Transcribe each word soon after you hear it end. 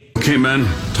Okay, man,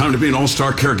 time to be an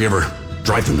all-star caregiver.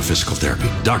 Drive them to physical therapy,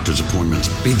 doctor's appointments.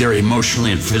 Be there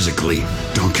emotionally and physically.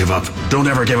 Don't give up. Don't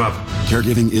ever give up.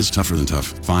 Caregiving is tougher than tough.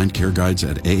 Find care guides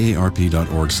at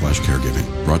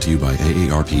aarp.org/caregiving. Brought to you by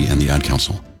AARP and the Ad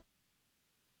Council.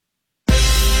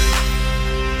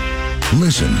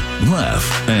 Listen,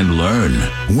 laugh, and learn.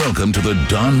 Welcome to the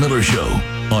Don Miller Show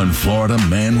on Florida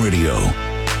Man Radio.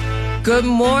 Good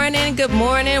morning. Good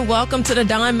morning. Welcome to the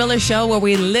Don Miller Show, where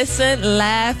we listen,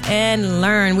 laugh, and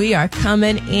learn. We are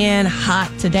coming in hot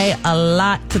today. A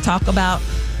lot to talk about,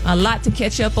 a lot to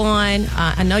catch up on.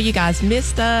 I know you guys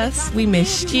missed us. We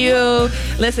missed you.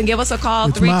 Listen, give us a call.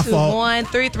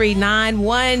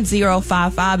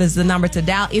 321-339-1055 is the number to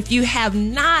dial. If you have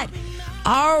not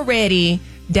already,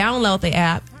 download the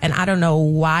app, and I don't know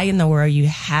why in the world you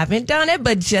haven't done it,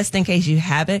 but just in case you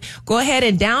haven't, go ahead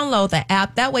and download the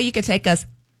app. That way you can take us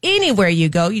anywhere you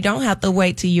go. You don't have to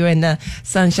wait till you're in the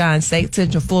Sunshine State,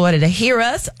 Central Florida, to hear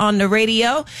us on the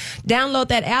radio. Download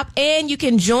that app, and you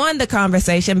can join the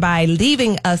conversation by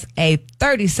leaving us a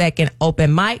 30-second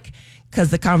open mic, because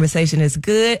the conversation is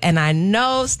good. And I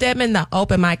know, Stedman, the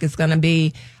open mic is going to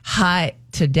be hot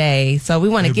today. So we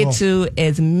want to get to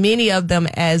as many of them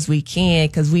as we can,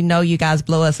 because we know you guys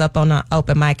blow us up on our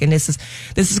open mic. And this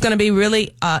is going to be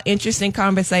really interesting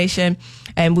conversation.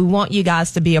 And we want you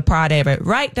guys to be a part of it.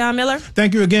 Right, Don Miller?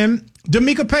 Thank you again.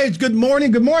 Demica Paige, good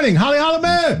morning. Good morning. Holly,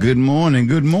 man. Good morning.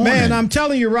 Good morning. Man, I'm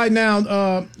telling you right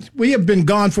now, we have been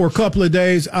gone for a couple of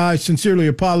days. I sincerely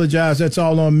apologize. That's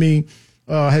all on me.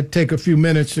 I had to take a few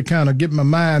minutes to kind of get my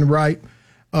mind right.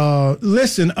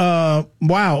 Listen,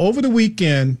 wow, over the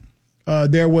weekend,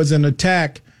 there was an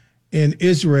attack in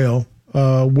Israel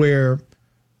where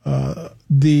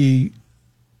the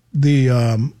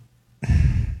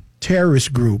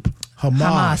terrorist group,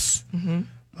 Hamas.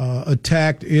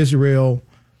 Attacked Israel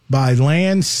by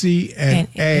land, sea, and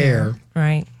air,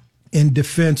 right, in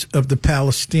defense of the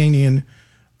Palestinian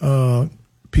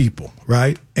people,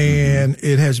 right? And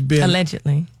it has been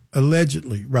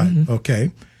allegedly, right?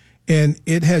 Okay. And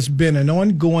it has been an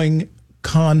ongoing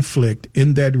conflict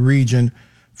in that region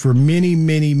for many,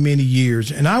 many, many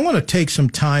years. And I want to take some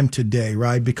time today,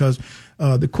 right? Because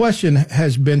the question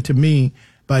has been to me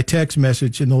by text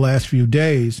message in the last few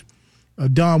days,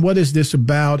 Don, what is this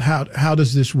about? How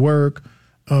does this work?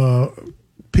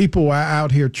 People are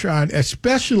out here trying,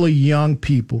 especially young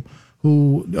people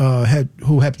who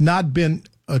have not been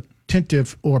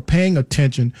attentive or paying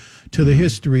attention to the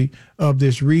history of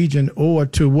this region or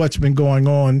to what's been going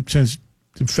on since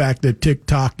the fact that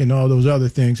TikTok and all those other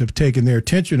things have taken their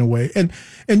attention away. And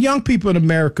young people in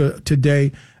America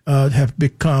today have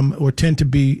become or tend to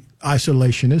be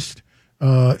isolationist.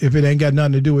 If it ain't got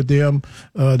nothing to do with them,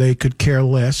 they could care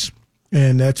less.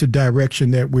 And that's a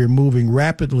direction that we're moving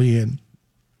rapidly in.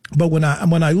 But when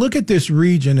I look at this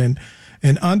region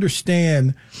and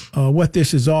understand what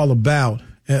this is all about,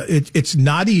 it's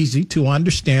not easy to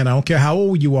understand. I don't care how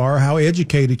old you are, how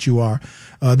educated you are.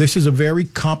 This is a very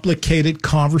complicated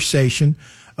conversation,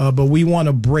 but we want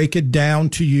to break it down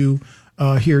to you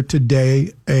here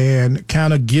today and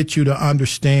kind of get you to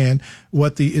understand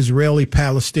what the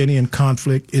Israeli-Palestinian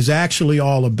conflict is actually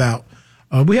all about.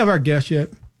 We have our guest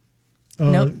yet?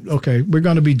 Nope. Okay, we're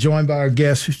going to be joined by our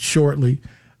guest shortly,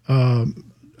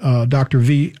 Dr.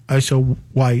 V. Isa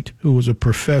White, who was a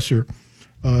professor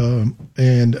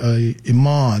and a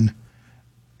imam,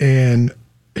 and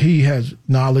he has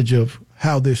knowledge of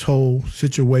how this whole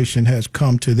situation has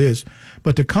come to this.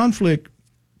 But the conflict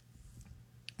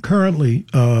currently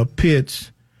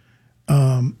pits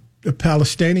the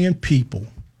Palestinian people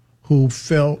who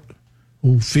feel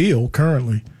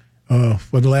currently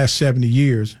for the last 70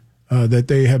 years that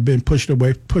they have been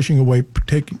pushing away,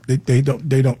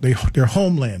 their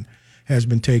homeland has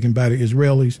been taken by the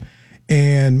Israelis,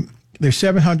 and there's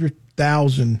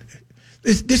 700,000.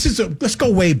 Let's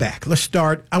go way back. Let's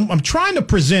start. I'm trying to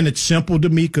present it simple,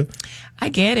 Demica. I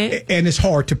get it. And it's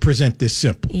hard to present this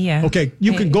simple. Yeah. Okay,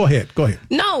 you can go ahead. Go ahead.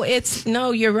 No,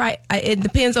 you're right. It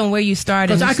depends on where you start.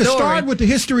 Because I could start with the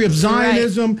history of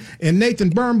Zionism and Nathan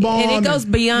Birnbaum. And it goes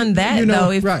beyond that,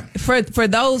 though. For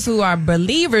those who are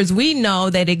believers, we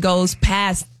know that it goes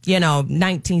past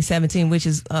 1917, which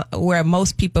is where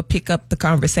most people pick up the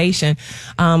conversation.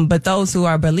 But those who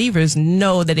are believers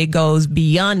know that it goes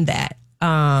beyond that.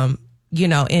 In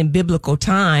biblical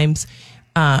times,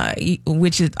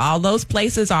 which is all those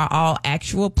places are all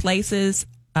actual places.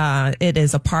 It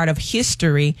is a part of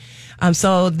history.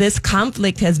 So this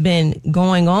conflict has been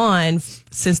going on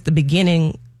since the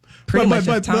beginning.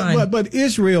 But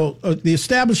Israel, the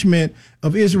establishment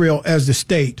of Israel as the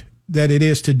state that it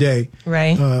is today,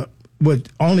 right,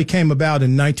 only came about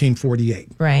in 1948.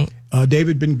 Right.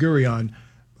 David Ben-Gurion,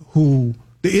 who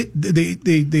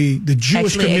the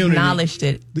Jewish actually community acknowledged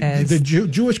it. The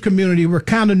Jewish community were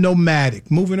kind of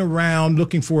nomadic, moving around,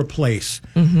 looking for a place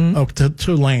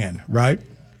to land, right?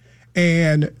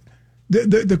 And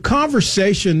the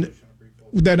conversation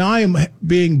that I am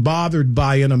being bothered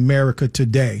by in America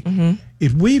today,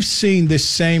 if we've seen this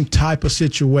same type of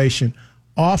situation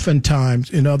oftentimes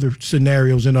in other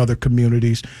scenarios in other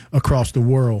communities across the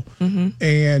world,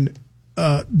 and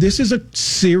this is a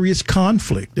serious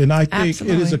conflict, and I think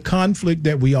it is a conflict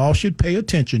that we all should pay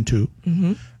attention to.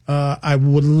 I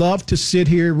would love to sit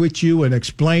here with you and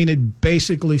explain it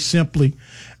basically, simply,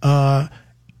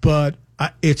 but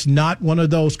it's not one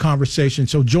of those conversations.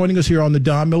 So joining us here on the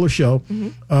Don Miller Show,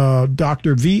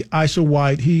 Dr. V. Issa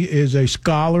White. He is a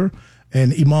scholar,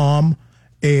 an imam,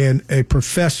 and a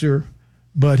professor,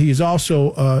 but he is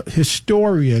also a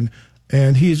historian,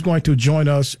 and he is going to join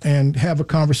us and have a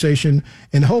conversation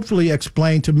and hopefully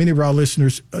explain to many of our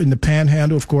listeners in the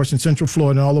Panhandle, of course, in Central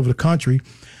Florida and all over the country,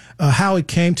 how it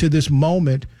came to this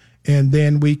moment, and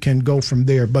then we can go from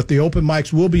there. But the open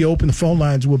mics will be open. The phone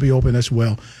lines will be open as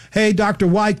well. Hey, Dr.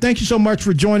 White, thank you so much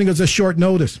for joining us at short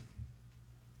notice.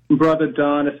 Brother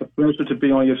Don, it's a pleasure to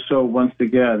be on your show once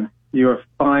again. You're a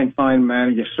fine, fine man,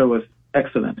 and your show is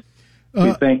excellent.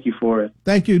 We thank you for it.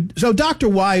 Thank you. So, Dr.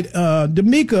 White,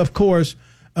 Demica, of course,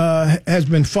 has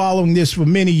been following this for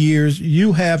many years.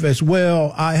 You have as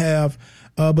well. I have.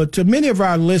 But to many of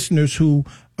our listeners who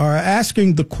are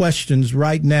asking the questions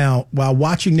right now while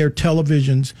watching their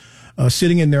televisions,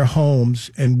 sitting in their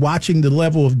homes and watching the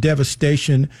level of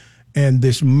devastation and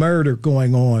this murder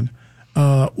going on,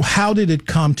 how did it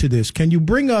come to this? Can you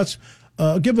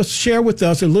share with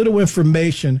us a little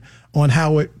information on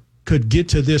how it could get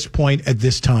to this point at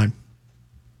this time?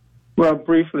 Well,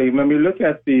 briefly, when we look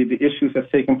at the issues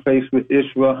that's taken place with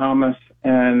Israel, Hamas,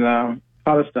 and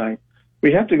Palestine,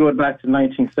 we have to go back to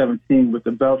 1917 with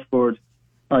the Balfour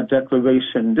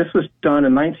Declaration. This was done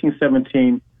in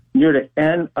 1917 near the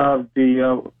end of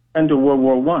World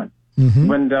War I,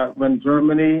 when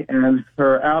Germany and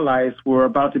her allies were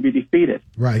about to be defeated.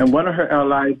 Right. And one of her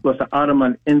allies was the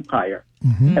Ottoman Empire.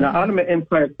 And the Ottoman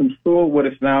Empire controlled what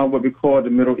is now what we call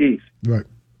the Middle East. Right.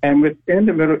 And within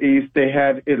the Middle East, they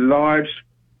had a large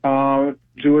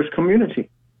Jewish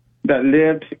community that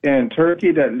lived in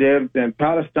Turkey, that lived in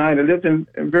Palestine, that lived in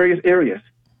various areas.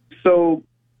 So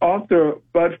Arthur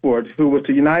Bedford, who was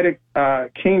the United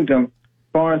Kingdom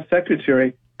Foreign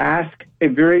Secretary, asked a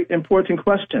very important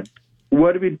question.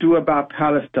 What do we do about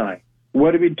Palestine?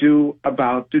 What do we do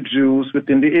about the Jews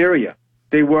within the area?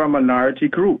 They were a minority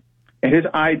group. And his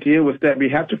idea was that we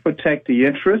have to protect the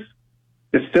interests,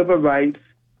 the civil rights,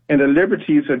 and the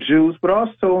liberties of Jews, but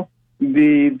also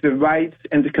the rights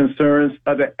and the concerns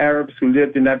of the Arabs who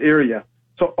lived in that area.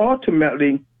 So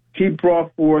ultimately, he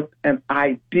brought forth an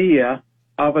idea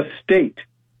of a state.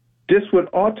 This would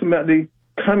ultimately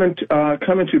come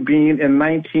into being in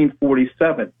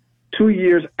 1947, 2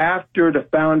 years after the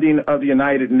founding of the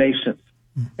United Nations.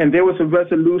 And there was a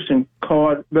resolution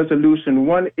called Resolution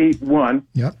 181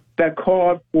 that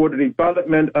called for the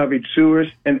development of a Jewish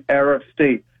and Arab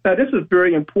state. Now, this is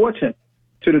very important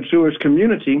to the Jewish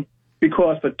community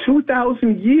because for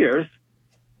 2,000 years,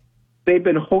 they've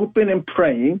been hoping and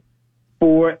praying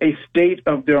for a state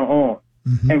of their own.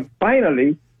 And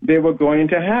finally, they were going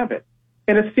to have it.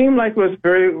 And it seemed like it was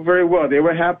very, very well. They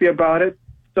were happy about it.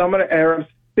 Some of the Arabs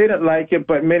didn't like it,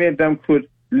 but many of them could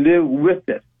live with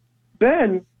it.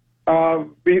 Then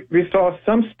we saw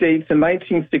some states in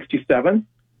 1967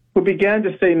 who began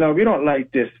to say, no, we don't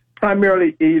like this,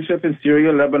 primarily Egypt and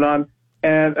Syria, Lebanon,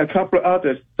 and a couple of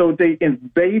others. So they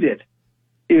invaded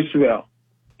Israel.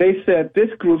 This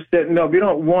group said, no, we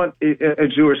don't want a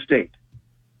Jewish state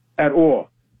at all.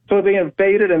 So they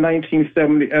invaded in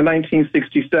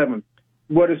 1967,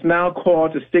 what is now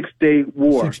called the Six-Day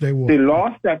War. Six-Day War. They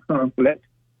lost that conflict.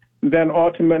 Then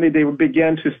ultimately they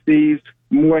began to seize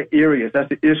more areas. That's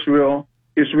the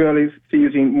Israelis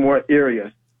seizing more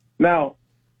areas. Now,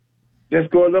 let's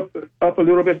go up a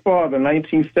little bit farther. In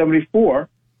 1974,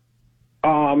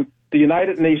 the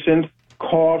United Nations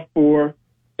called for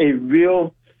a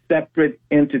real separate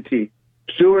entity,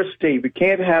 Jewish state. We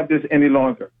can't have this any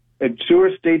longer. A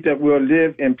Jewish state that will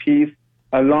live in peace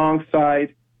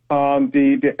alongside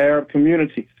the Arab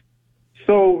communities.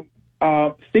 So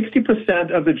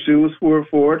 60% of the Jews were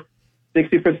for it,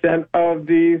 60% of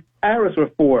the Arabs were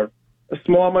for it. A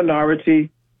small minority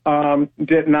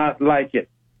did not like it.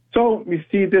 So we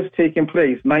see this taking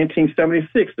place.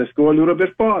 1976, let's go a little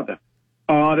bit farther.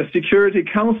 The Security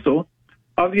Council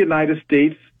of the United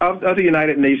States, of the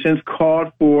United Nations,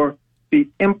 called for the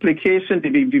implication,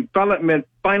 the development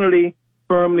finally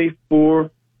firmly for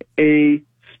a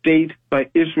state by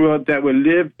Israel that will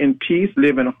live in peace,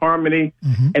 live in harmony,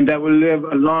 and that will live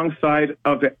alongside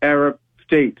of the Arab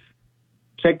states.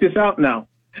 Check this out now.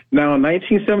 Now, in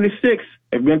 1976,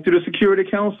 it went through the Security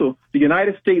Council. The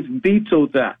United States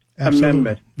vetoed that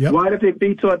amendment. Yep. Why did they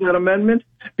veto that amendment?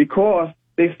 Because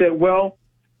they said, well,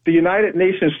 the United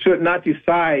Nations should not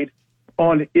decide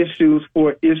on issues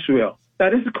for Israel. Now,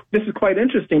 this is quite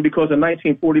interesting because in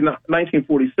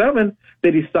 1947,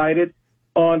 they decided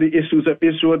on the issues of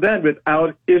Israel then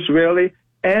without Israeli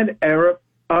and Arab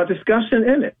discussion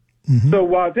in it. So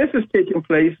while this is taking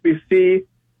place, we see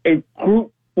a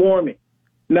group forming.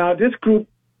 Now, this group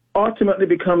ultimately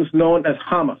becomes known as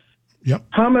Hamas. Yep.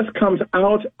 Hamas comes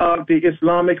out of the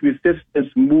Islamic resistance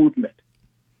movement,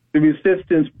 the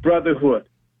resistance brotherhood.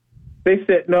 They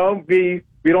said, no, we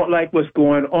don't like what's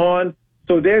going on,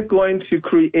 so they're going to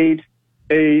create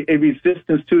a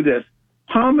resistance to this.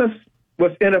 Hamas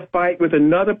was in a fight with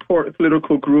another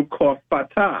political group called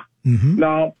Fatah.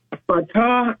 Now,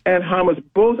 Fatah and Hamas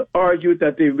both argued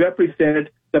that they represented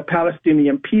the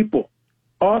Palestinian people.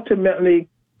 Ultimately,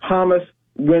 Hamas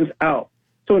wins out.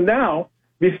 So now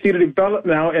we see the development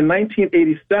now in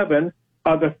 1987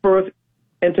 of the first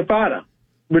Intifada,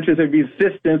 which is a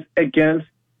resistance against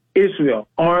Israel,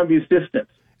 armed resistance.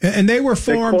 And they were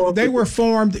formed. They were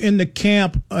formed in the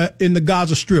camp in the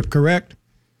Gaza Strip, correct?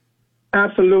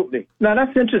 Absolutely. Now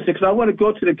that's interesting because I want to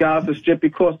go to the Gaza Strip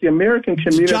because the American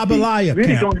community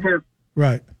really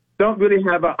don't really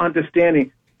have an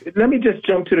understanding. Let me just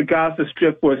jump to the Gaza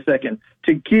Strip for a second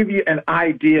to give you an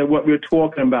idea of what we're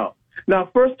talking about. Now,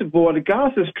 first of all, the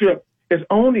Gaza Strip is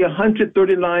only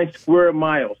 139 square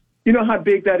miles. You know how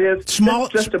big that is?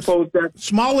 Just suppose that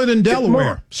smaller than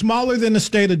Delaware, smaller than the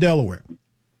state of Delaware.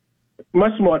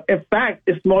 Much more. In fact,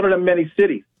 it's smaller than many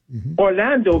cities.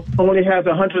 Orlando only has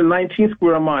 119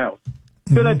 square miles.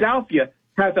 Philadelphia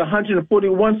has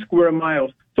 141 square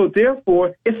miles. So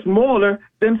therefore, it's smaller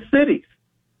than cities.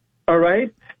 All right?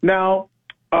 Now,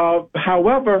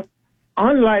 however,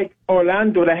 unlike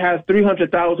Orlando that has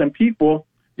 300,000 people,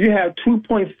 you have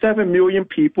 2.7 million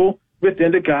people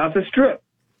within the Gaza Strip.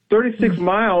 36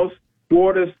 miles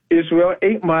borders Israel,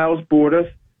 8 miles borders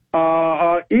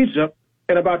Egypt,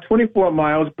 and about 24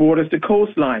 miles borders the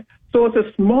coastline. So it's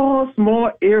a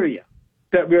small area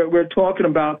that we're talking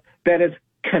about that is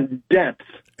condensed.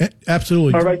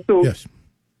 Absolutely. All right. So yes,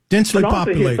 densely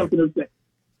populated.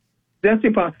 Densely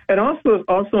populated. And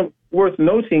also worth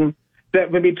noting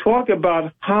that when we talk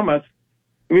about Hamas,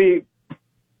 we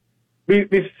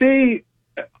see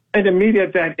in the media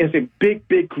that it's a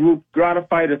big group, of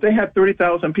fighters. They have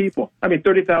 30,000 people.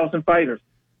 30,000 fighters.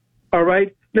 All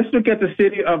right. Let's look at the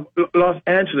city of Los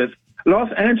Angeles.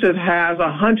 Los Angeles has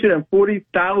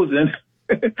 140,000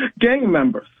 gang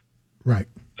members. Right.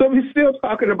 So we're still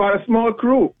talking about a small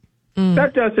group.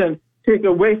 That doesn't take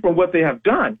away from what they have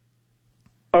done.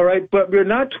 All right. But we're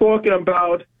not talking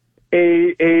about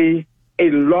a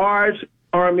large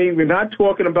army. We're not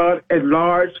talking about a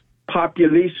large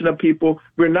population of people.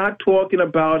 We're not talking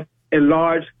about a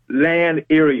large land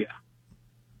area.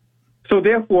 So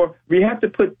therefore, we have to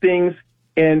put things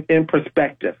in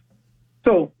perspective.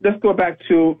 So let's go back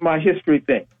to my history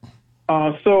thing.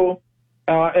 In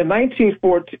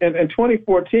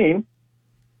 2014,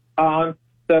 the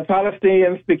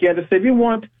Palestinians began to say, we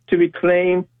want to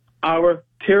reclaim our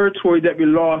territory that we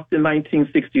lost in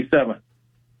 1967.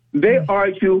 They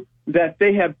argue that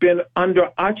they have been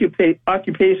under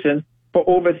occupation for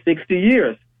over 60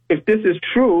 years. If this is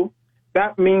true,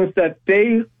 that means that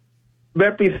they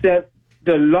represent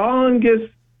the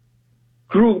longest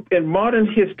group in modern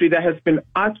history that has been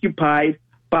occupied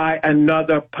by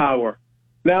another power.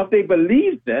 Now, if they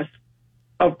believe this,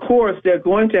 of course, they're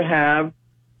going to have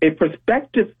a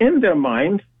perspective in their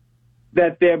minds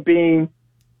that they're being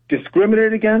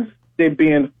discriminated against, they're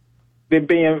being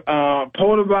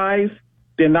polarized,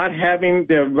 they're not having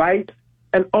their rights,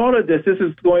 and all of this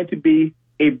is going to be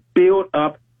a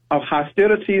build-up of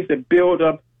hostilities, a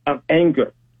build-up of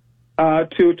anger.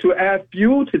 To add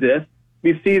fuel to this,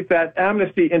 we see that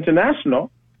Amnesty International,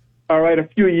 a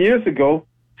few years ago,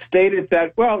 stated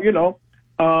that,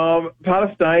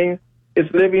 Palestine is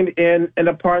living in an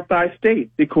apartheid state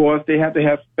because they have to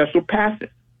have special passes.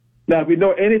 Now, if we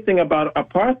know anything about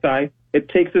apartheid, it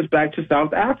takes us back to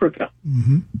South Africa.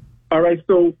 All right,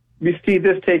 so we see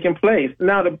this taking place.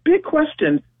 Now, the big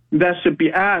question that should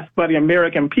be asked by the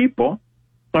American people,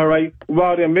 all right,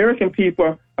 while the American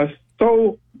people are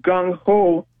so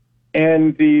gung-ho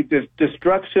and the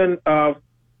destruction of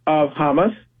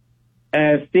Hamas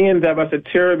and seeing them as a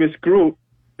terrorist group,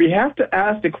 we have to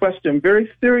ask the question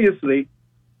very seriously,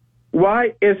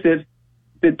 why is it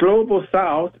the global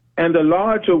South and the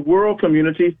larger world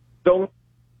community don't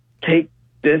take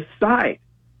this side?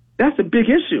 That's a big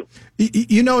issue.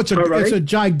 You know, it's a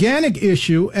gigantic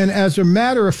issue, and as a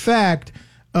matter of fact,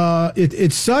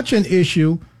 it's such an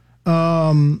issue.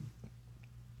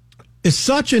 It's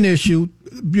such an issue.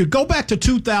 You go back to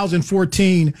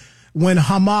 2014 when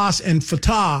Hamas and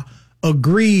Fatah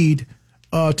agreed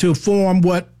to form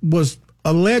what was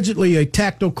allegedly a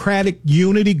technocratic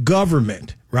unity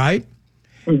government, right?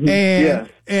 Mm-hmm.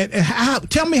 And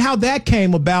tell me how that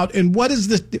came about, and what is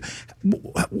this?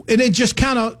 And it just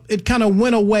kind of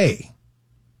went away.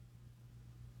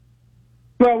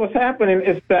 Well, what's happening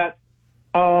is that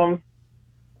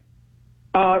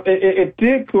it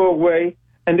did go away,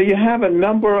 and then you have a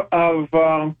number of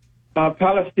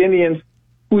Palestinians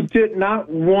who did not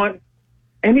want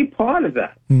any part of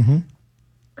that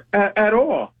at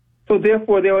all. So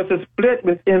therefore, there was a split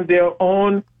within their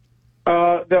own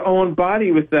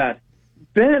body with that.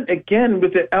 Then again,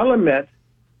 with the element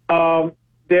of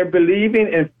they're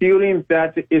believing and feeling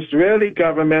that the Israeli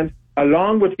government,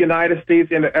 along with the United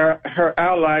States and her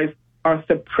allies, are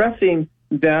suppressing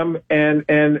them and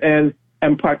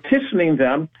partitioning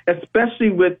them,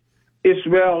 especially with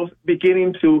Israel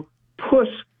beginning to push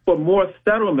for more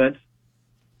settlements.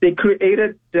 They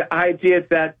created the idea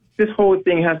that this whole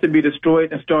thing has to be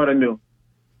destroyed and start anew.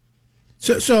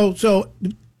 So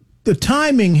the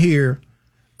timing here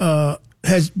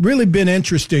has really been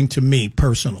interesting to me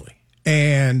personally,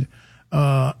 and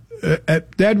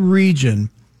that region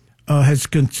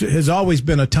has always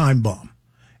been a time bomb.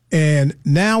 And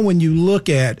now, when you look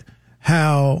at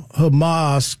how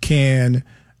Hamas can,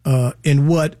 in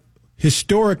what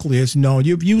historically is known,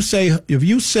 if you say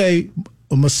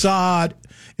Mossad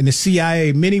and the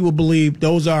CIA, many will believe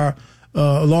those are,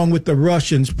 along with the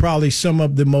Russians, probably some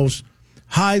of the most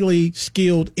highly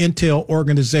skilled intel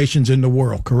organizations in the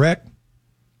world, correct?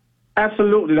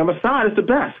 Absolutely. The Mossad is the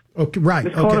best. Okay, right.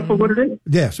 Let's call it for what it is.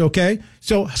 Yes, okay.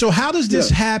 So how does this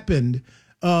happen?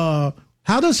 How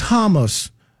does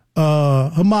Hamas, a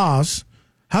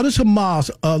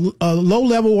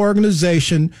low-level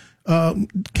organization,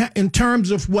 in terms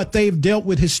of what they've dealt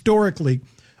with historically,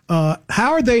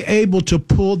 how are they able to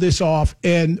pull this off?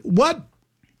 And what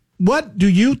do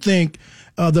you think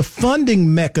the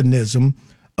funding mechanism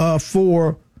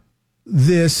for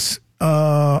this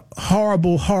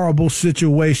horrible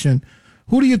situation?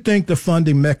 Who do you think the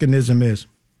funding mechanism is?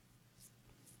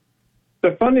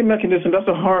 The funding mechanism, that's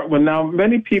a hard one. Now,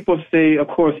 many people say, of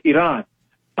course, Iran.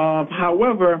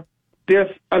 However,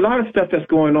 there's a lot of stuff that's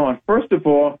going on. First of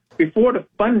all, before the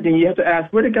funding, you have to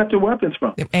ask where they got their weapons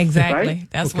from. Exactly.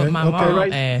 Right? That's what my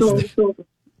mom asked. So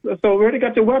where they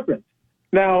got their weapons?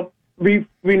 Now, we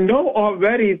know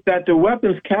already that the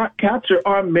weapons captured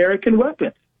are American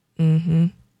weapons. Mm-hmm.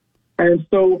 And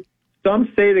so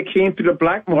some say they came through the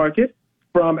black market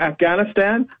from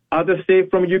Afghanistan, others say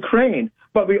from Ukraine.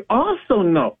 But we also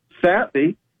know,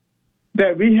 sadly,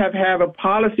 that we have had a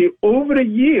policy over the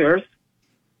years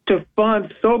to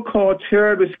fund so-called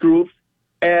terrorist groups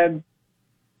and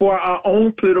for our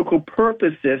own political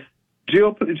purposes,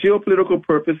 geopolitical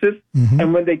purposes. Mm-hmm.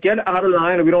 And when they get out of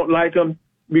line and we don't like them,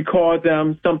 we call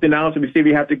them something else, and we say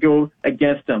we have to go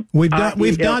against them. We've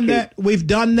done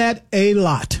that a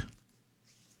lot.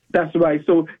 That's right.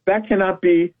 So that cannot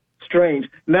be strange.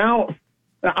 Now,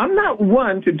 I'm not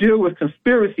one to deal with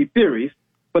conspiracy theories,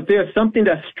 but there's something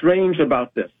that's strange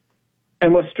about this.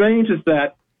 And what's strange is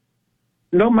that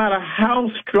no matter how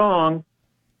strong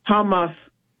Hamas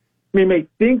we may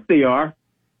think they are,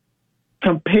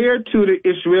 compared to the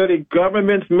Israeli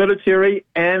government's military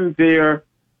and their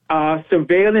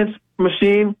surveillance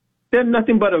machine, they're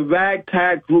nothing but a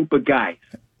ragtag group of guys.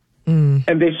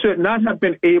 And they should not have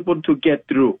been able to get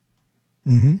through.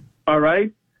 Mm-hmm. All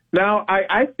right? Now,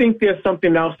 I think there's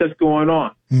something else that's going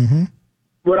on. Mm-hmm.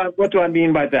 What do I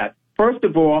mean by that? First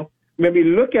of all, when we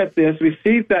look at this, we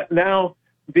see that now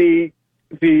the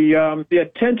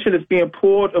attention is being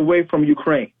pulled away from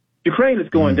Ukraine. Ukraine is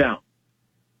going down.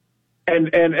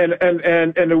 And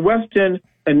the Western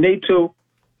and NATO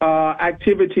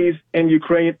activities in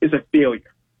Ukraine is a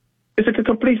failure. It's a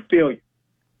complete failure.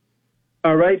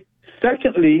 All right?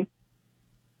 Secondly,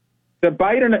 the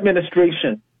Biden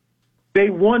administration,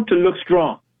 they want to look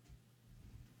strong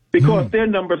because their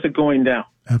numbers are going down.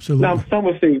 Absolutely. Now, some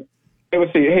would say,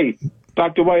 hey,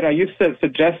 Dr. White, are you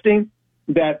suggesting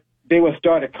that they will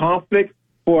start a conflict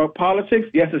for politics?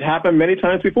 Yes, it's happened many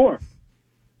times before.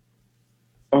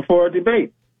 Or for a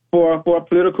debate, for a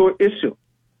political issue.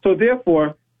 So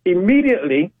therefore,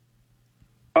 immediately,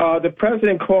 the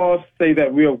president calls, say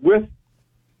that we are with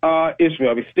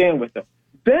Israel, we stand with them.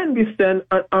 Then we send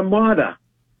an armada.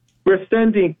 We're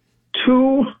sending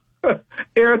 2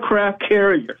 aircraft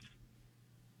carriers.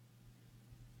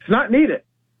 It's not needed,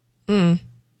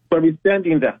 but we're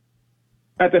sending them.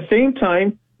 At the same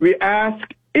time, we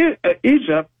asked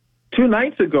Egypt 2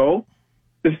 nights ago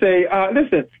to say,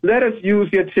 listen, let us use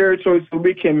your territory so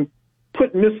we can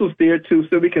put missiles there too,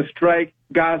 so we can strike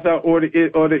Gaza or the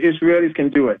Israelis can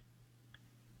do it.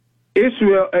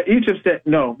 Egypt said,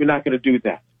 no, we're not going to do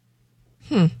that.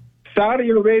 Saudi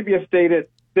Arabia stated,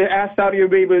 they asked Saudi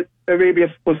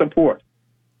Arabia for support.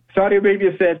 Saudi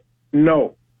Arabia said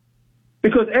no,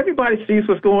 because everybody sees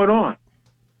what's going on.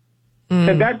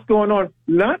 And that's going on,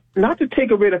 not to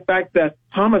take away the fact that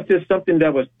Hamas did something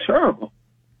that was terrible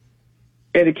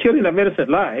and the killing of innocent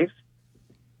lives.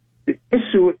 The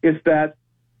issue is that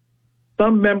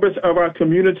some members of our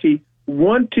community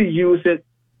want to use it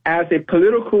as a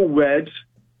political wedge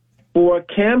for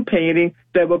campaigning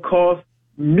that will cost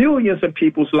millions of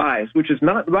people's lives, which is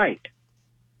not right.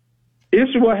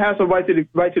 Israel has a right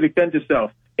to defend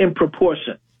itself in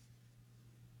proportion.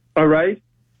 All right?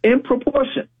 In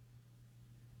proportion.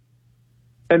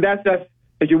 And that's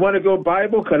if you want to go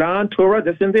Bible, Quran, Torah,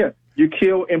 that's in there. You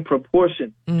kill in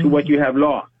proportion to what you have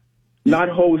lost, not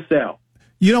wholesale.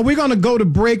 You know, we're going to go to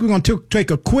break. We're going to take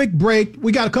a quick break.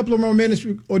 We got a couple of more minutes,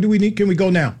 or can we go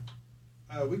now?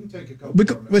 We can take a couple more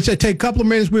minutes. Let's take a couple of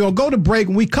minutes. We're going to go to break.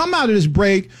 When we come out of this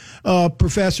break,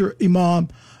 Professor Imam,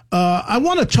 I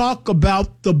want to talk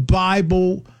about the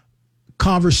Bible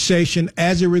conversation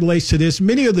as it relates to this.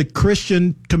 Many of the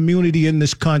Christian community in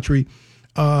this country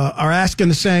are asking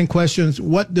the same questions.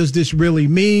 What does this really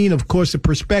mean? Of course, the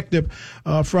perspective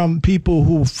from people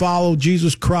who follow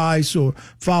Jesus Christ or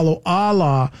follow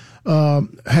Allah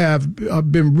have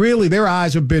been really, their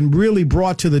eyes have been really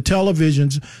brought to the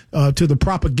televisions, to the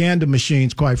propaganda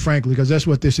machines, quite frankly, because that's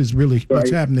what this is really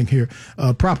what's happening here.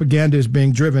 Propaganda is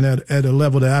being driven at a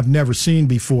level that I've never seen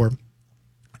before.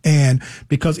 And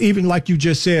because even like you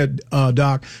just said,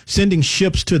 Doc, sending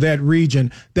ships to that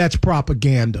region, that's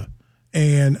propaganda.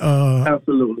 And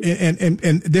absolutely,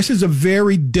 and this is a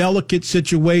very delicate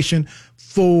situation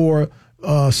for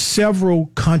several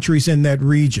countries in that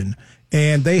region,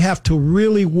 and they have to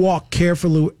really walk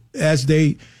carefully as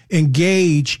they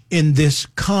engage in this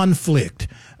conflict.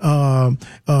 So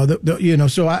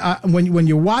when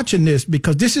you're watching this,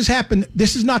 because this has happened,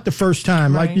 this is not the first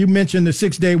time. Right. Like you mentioned the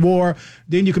 6-Day War,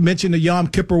 then you can mention the Yom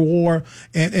Kippur War,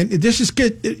 and this is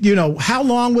good. You know, how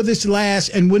long will this last,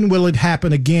 and when will it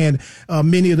happen again?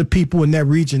 Many of the people in that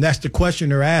region, that's the question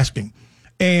they're asking.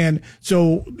 And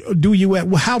so,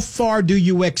 how far do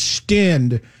you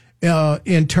extend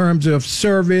in terms of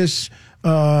service?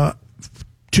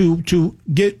 To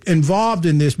get involved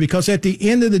in this, because at the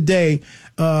end of the day,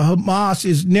 Hamas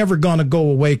is never going to go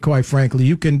away, quite frankly.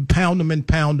 You can pound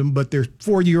them, but there's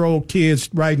 4-year-old kids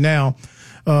right now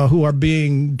who are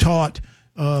being taught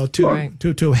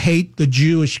to hate the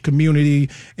Jewish community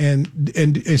and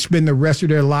spend the rest of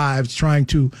their lives trying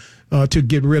to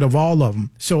get rid of all of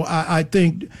them. So I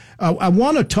think I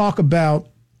want to talk about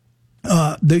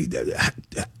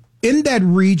in that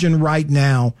region right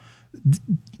now.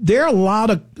 There are a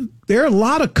lot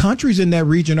of countries in that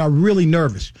region are really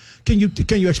nervous. Can you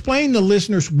explain to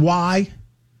listeners why?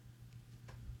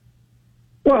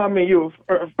 Well, I mean,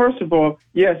 first of all,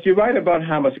 yes, you're right about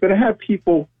Hamas. You're going to have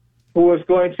people who is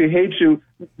going to hate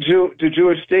the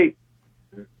Jewish state,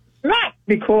 not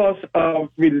because of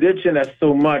religion as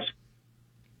so much.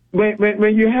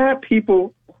 When you have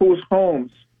people whose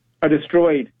homes are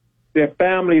destroyed, their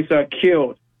families are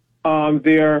killed,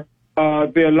 their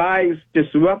lives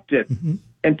disrupted,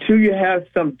 until you have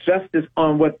some justice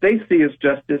on what they see as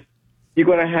justice, you're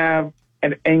going to have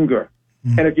an anger.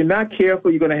 And if you're not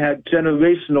careful, you're going to have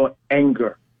generational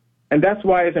anger. And that's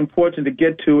why it's important to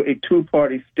get to a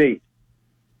two-party state.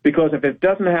 Because if it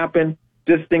doesn't happen,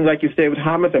 this thing, like you say, with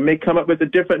Hamas, it may come up with a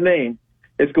different name,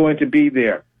 it's going to be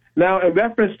there. Now, in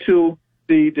reference to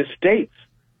the states,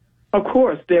 of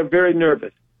course, they're very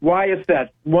nervous. Why is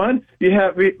that? One, we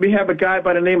have a guy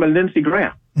by the name of Lindsey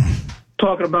Graham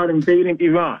talking about invading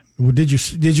Iran. Well, did you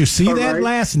see that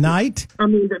last night? I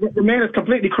mean, the man is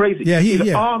completely crazy. Yeah,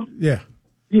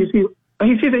 He's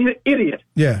an idiot.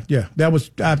 Yeah. That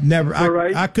was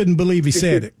I couldn't believe he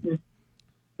said it.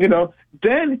 You know,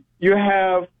 then you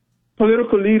have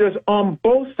political leaders on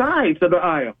both sides of the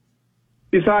aisle.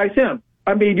 Besides him,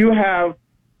 I mean, you have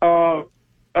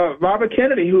Robert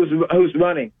Kennedy who's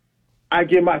running. I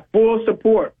give my full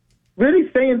support. Really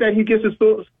saying that he gives his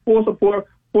full support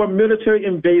for military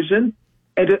invasion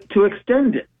and to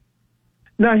extend it.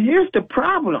 Now, here's the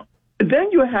problem.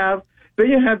 Then you have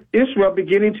Israel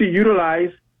beginning to utilize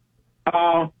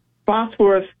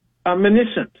phosphorus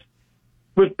munitions,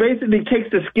 which basically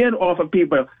takes the skin off of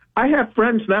people. I have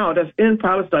friends now that's in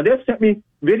Palestine. They've sent me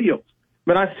videos.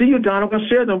 When I see you, Don, I'm going to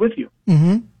share them with you.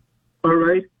 Mm-hmm. All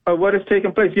right? What is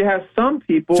taking place. You have some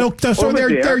people. So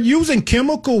they're using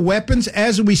chemical weapons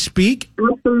as we speak?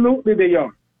 Absolutely, they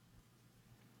are.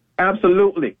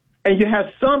 Absolutely. And you have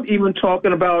some even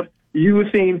talking about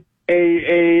using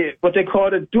a what they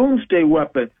call a doomsday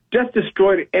weapon. Just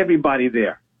destroyed everybody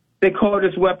there. They call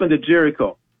this weapon the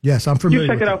Jericho. Yes, I'm familiar.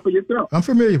 You check it out for yourself. I'm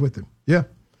familiar with them. Yeah.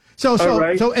 So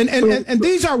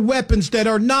these are weapons that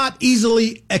are not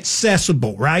easily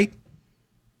accessible, right?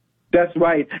 That's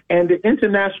right. And the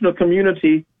international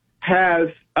community has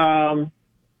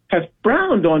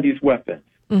frowned on these weapons,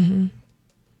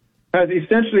 has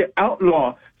essentially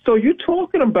outlawed. So you're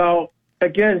talking about,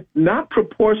 again, not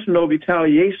proportional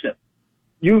retaliation.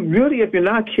 You really, if you're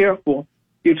not careful,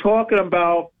 you're talking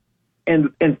about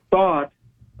in thought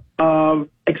of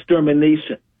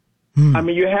extermination. I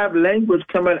mean, you have language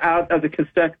coming out of the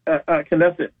Knesset,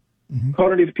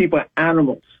 calling these people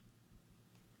animals.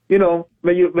 You know,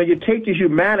 when you take the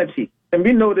humanity, and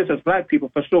we know this as black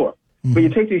people for sure, when you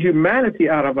take the humanity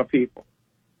out of a people,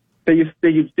 then you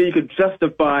could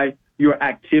justify your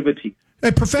activities.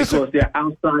 Hey, Professor, because they're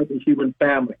outside the human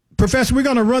family. Professor, we're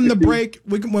going to run the break.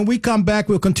 When we come back,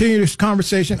 we'll continue this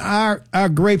conversation. Our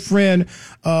great friend,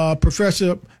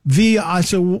 Professor V.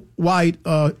 Issa White,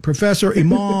 Professor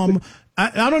Imam.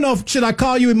 I don't know should I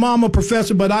call you Imam or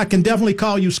Professor, but I can definitely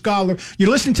call you Scholar. You're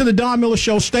listening to the Don Miller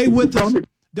Show. Stay with us.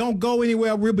 Don't go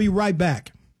anywhere. We'll be right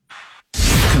back.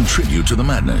 Contribute to the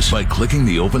madness by clicking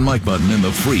the open mic button in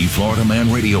the free Florida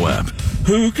Man Radio app.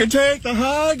 Who can take the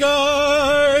high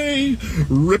guy,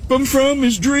 rip him from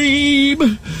his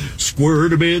dream,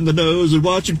 squirt him in the nose and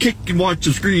watch him kick and watch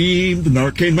him scream? The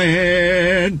Narcan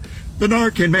Man. The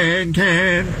Narcan Man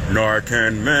can.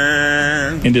 Narcan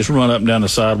Man. And just run up and down the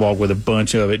sidewalk with a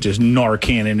bunch of it, just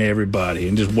Narcanning everybody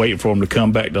and just waiting for them to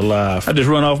come back to life. I just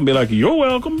run off and be like, you're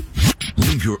welcome.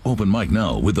 Leave your open mic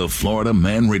now with the Florida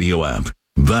Man Radio app.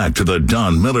 Back to the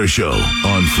Don Miller Show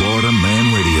on Florida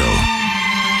Man Radio.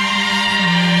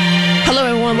 Hello,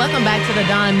 everyone. Welcome back to the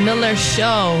Don Miller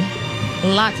Show. A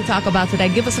lot to talk about today.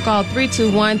 Give us a call,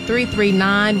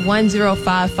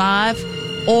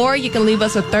 321-339-1055, or you can leave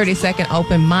us a 30-second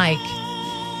open mic.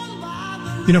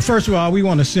 You know, first of all, we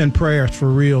want to send prayers for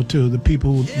real to the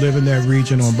people who live in that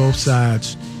region on both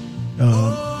sides.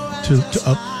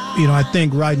 I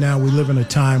think right now we live in a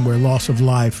time where loss of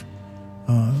life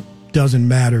doesn't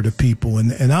matter to people.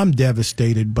 And I'm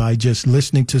devastated by just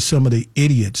listening to some of the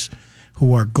idiots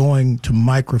who are going to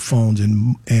microphones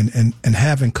and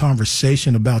having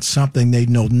conversation about something they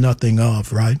know nothing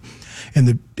of, right?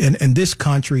 And this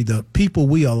country, the people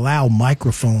we allow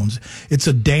microphones, it's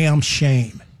a damn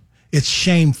shame. It's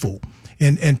shameful.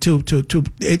 And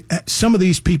some of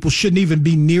these people shouldn't even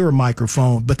be near a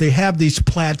microphone, but they have these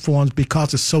platforms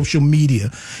because of social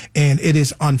media. And it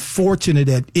is unfortunate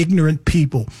that ignorant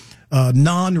people,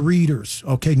 non-readers,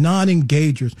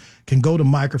 non-engagers can go to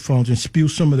microphones and spew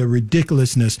some of the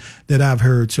ridiculousness that I've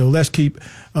heard. So let's keep,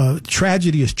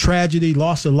 tragedy is tragedy,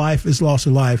 loss of life is loss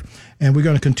of life, and we're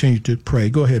going to continue to pray.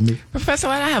 Go ahead, Meek. Professor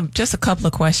White, I have just a couple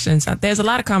of questions. There's a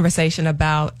lot of conversation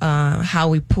about how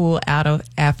we pull out of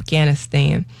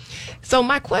Afghanistan. So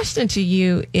my question to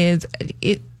you is,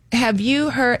 have you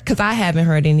heard, because I haven't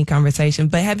heard any conversation,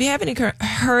 but have you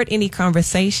heard any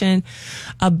conversation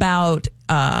about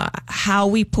how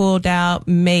we pulled out,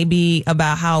 maybe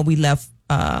about how we left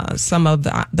some of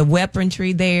the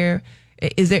weaponry there?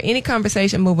 Is there any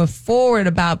conversation moving forward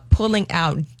about pulling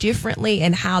out differently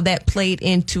and how that played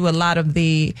into a lot of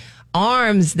the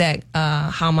arms that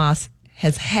Hamas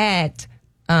has had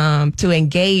to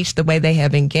engage the way they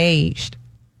have engaged?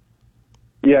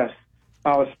 Yes.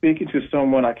 I was speaking to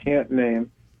someone I can't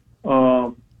name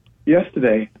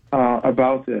yesterday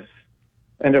about this.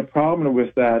 And the problem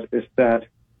with that is that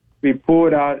we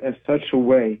pulled out in such a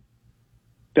way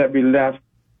that we left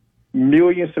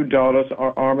millions of dollars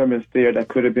of armaments there that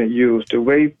could have been used. The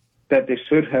way that they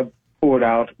should have pulled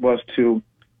out was to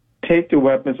take the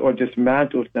weapons or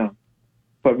dismantle them.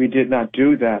 But we did not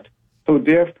do that. So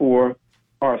therefore,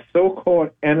 our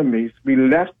so-called enemies, we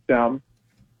left them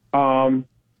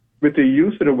with the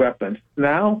use of the weapons.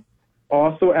 Now,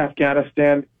 also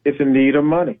Afghanistan is in need of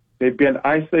money. They've been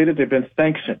isolated. They've been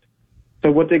sanctioned.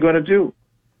 So what they're going to do,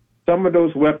 some of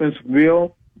those weapons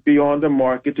will be on the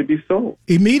market to be sold.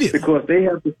 Immediately. Because they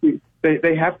have to feed,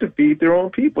 they have to feed their own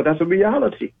people. That's a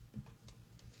reality.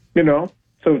 You know,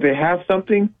 so if they have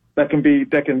something, that can be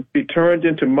turned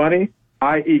into money,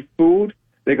 i.e. food,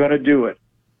 they're going to do it.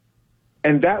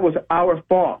 And that was our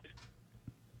fault.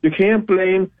 You can't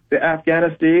blame the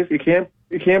Afghanistan.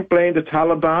 You can't blame the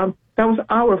Taliban. That was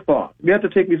our fault. We have to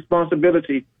take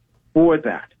responsibility for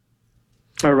that.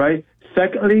 All right.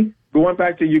 Secondly, going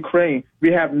back to Ukraine,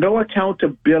 we have no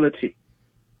accountability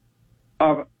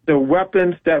of the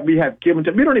weapons that we have given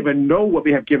them. We don't even know what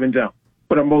we have given them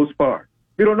for the most part.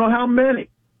 We don't know how many.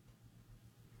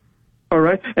 All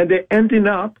right. And they're ending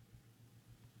up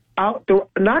out there,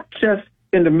 not just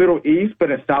in the Middle East, but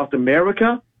in South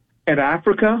America and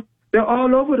Africa. They're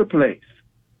all over the place.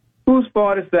 Whose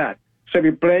fault is that? Should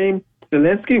we blame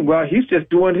Zelensky? Well, he's just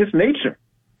doing his nature.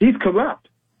 He's corrupt.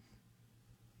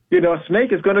 You know, a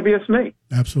snake is going to be a snake.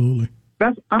 Absolutely.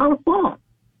 That's our fault.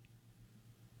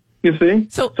 You see?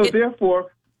 So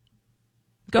therefore,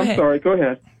 go ahead. I'm sorry, go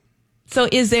ahead. So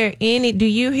do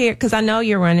you hear, because I know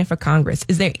you're running for Congress,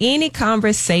 is there any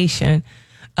conversation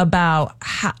about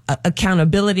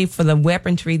accountability for the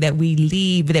weaponry that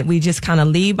we just kind of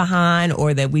leave behind,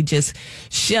 or that we just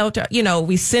shelter,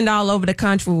 we send all over the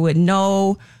country with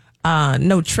no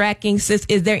tracking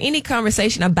system? Is there any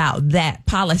conversation about that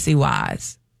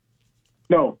policy-wise?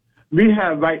 No. We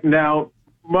have right now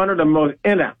one of the most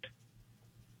inept,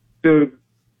 the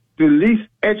least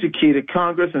educated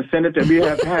Congress and Senate that we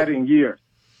have had in years.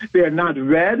 They are not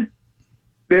read.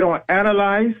 They don't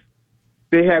analyze.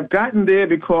 They have gotten there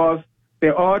because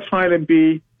they're all trying to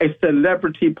be a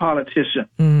celebrity politician.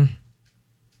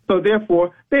 So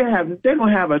therefore, they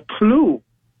don't have a clue.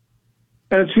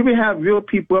 And until we have real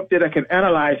people up there that can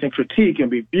analyze and critique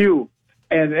and review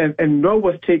and know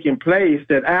what's taking place,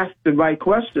 that ask the right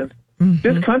questions,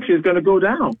 this country is going to go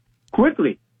down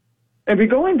quickly and be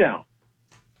going down.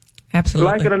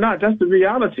 Absolutely. Like it or not, that's the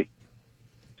reality.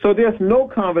 So there's no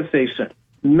conversation,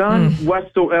 none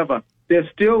whatsoever. They're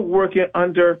still working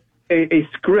under a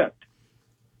script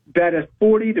that is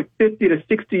 40 to 50 to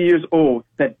 60 years old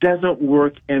that doesn't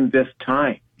work in this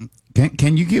time.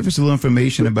 Can you give us a little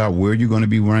information about where you're going to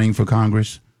be running for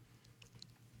Congress?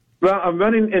 Well, I'm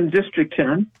running in District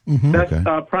 10.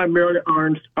 That's primarily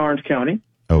Orange County.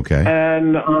 Okay.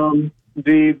 And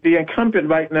the incumbent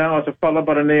right now is a fellow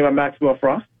by the name of Maxwell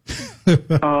Frost.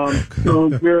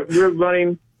 So we're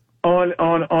running on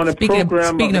a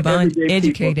program. Speaking of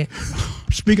uneducated.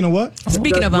 Speaking of what?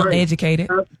 Speaking of uneducated.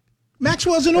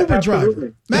 Maxwell's an Uber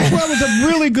driver. Maxwell was a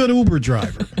really good Uber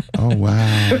driver. Oh,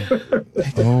 wow.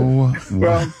 Well,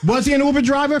 was he an Uber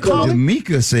driver, Colin?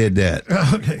 Demica said that.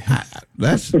 Okay.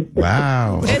 That's,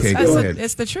 wow. Okay, go ahead.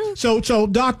 It's the truth. So,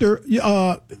 Doctor,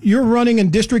 you're running in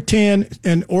District 10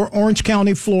 in Orange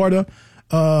County, Florida.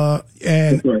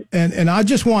 And I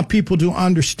just want people to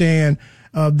understand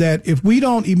that if we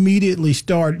don't immediately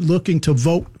start looking to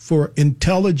vote for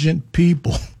intelligent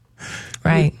people,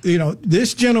 right?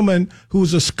 This gentleman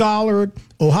who's a scholar,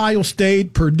 Ohio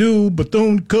State, Purdue,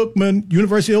 Bethune-Cookman,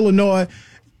 University of Illinois,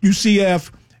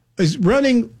 UCF, is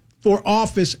running for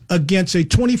office against a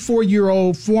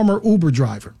 24-year-old former Uber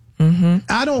driver.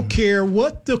 I don't care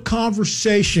what the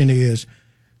conversation is.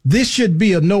 This should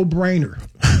be a no-brainer.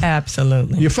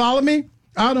 Absolutely. You follow me?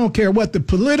 I don't care what the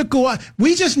political.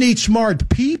 We just need smart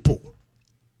people.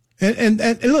 And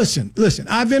listen.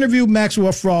 I've interviewed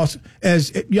Maxwell Frost,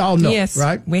 as y'all know, yes,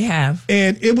 right? We have.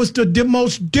 And it was the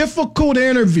most difficult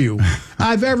interview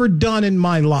I've ever done in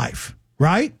my life,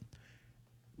 right?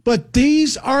 But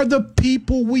these are the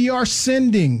people we are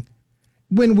sending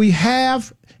when we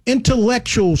have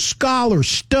intellectual, scholars,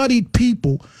 studied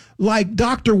people like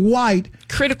Dr. White.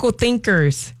 Critical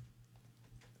thinkers.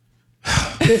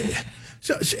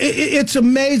 It's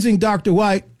amazing, Dr.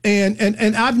 White.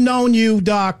 And I've known you,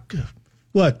 Doc,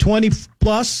 20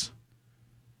 plus?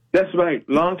 That's right.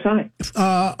 Long time.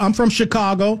 I'm from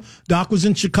Chicago. Doc was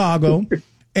in Chicago.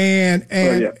 And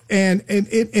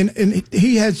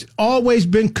he has always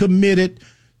been committed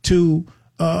to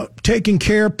taking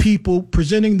care of people,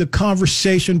 presenting the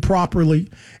conversation properly,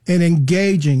 and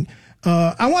engaging.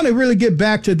 I want to really get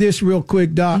back to this real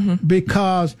quick, Doc,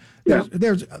 because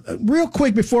there's real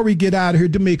quick before we get out of here,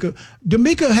 Demica.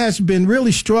 Demica has been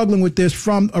really struggling with this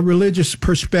from a religious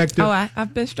perspective. Oh,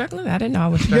 I've been struggling? I didn't know I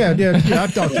was struggling. Yeah, I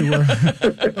thought you were.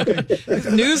 Okay.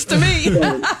 News to me.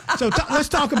 So let's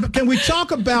talk about, can we talk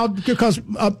about, because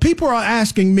people are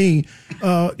asking me,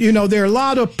 there are a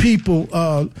lot of people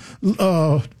that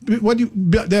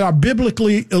are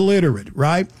biblically illiterate,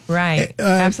 right? Right,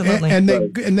 absolutely. And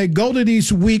they go to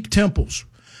these weak temples.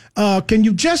 Can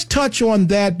you just touch on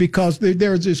that? Because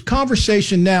there's this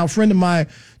conversation now. A friend of mine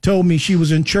told me she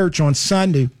was in church on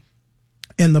Sunday,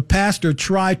 and the pastor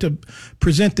tried to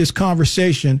present this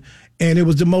conversation, and it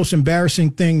was the most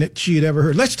embarrassing thing that she had ever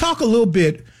heard. Let's talk a little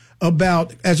bit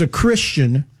about, as a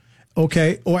Christian,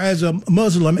 okay, or as a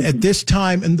Muslim at this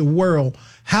time in the world,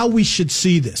 how we should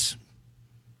see this.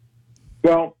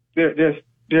 Well, there's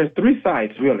three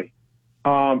sides, really,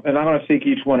 and I'm going to take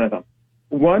each one of them.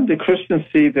 One, the Christians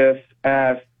see this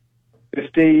as the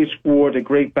stage for the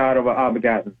great battle of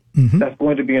Armageddon. Mm-hmm. That's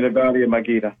going to be in the Valley of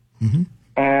Megiddo. Mm-hmm.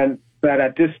 And that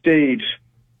at this stage,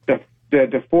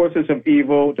 the forces of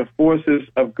evil, the forces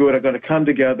of good are going to come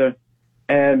together,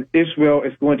 and Israel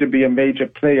is going to be a major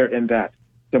player in that.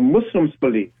 The Muslims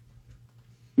believe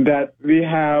that we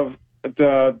have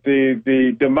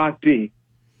the Mahdi,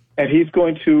 and he's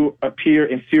going to appear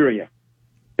in Syria.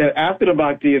 That after the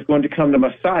Mahdi is going to come the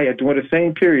Messiah during the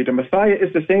same period. The Messiah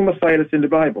is the same Messiah that's in the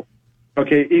Bible.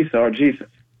 Okay, Isa or Jesus.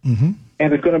 Mm-hmm.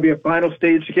 And it's going to be a final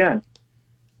stage again.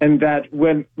 And that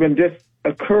when this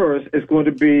occurs, it's going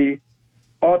to be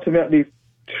ultimately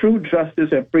true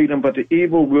justice and freedom, but the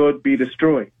evil will be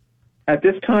destroyed. At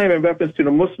this time, in reference to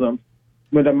the Muslims,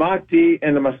 when the Mahdi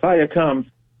and the Messiah comes,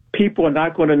 people are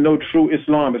not going to know true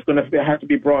Islam. It's going to have to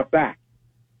be brought back.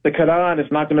 The Quran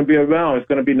is not going to be around. It's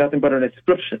going to be nothing but an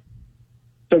inscription.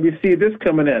 So we see this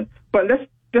coming in. But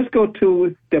let's go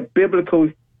to the biblical,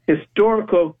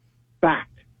 historical fact.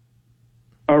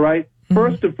 All right? Mm-hmm.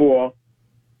 First of all,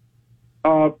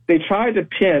 they tried to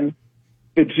pin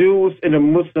the Jews and the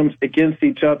Muslims against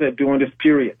each other during this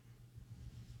period.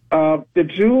 The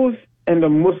Jews and the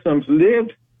Muslims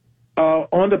lived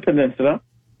on the peninsula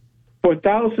for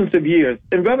thousands of years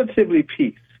in relatively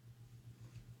peace.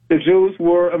 The Jews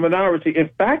were a minority. In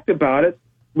fact, about it,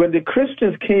 when the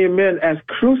Christians came in as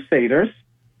crusaders,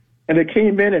 and they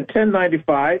came in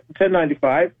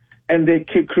 1095, and they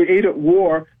created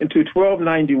war into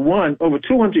 1291, over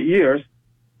 200 years,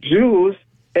 Jews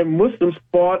and Muslims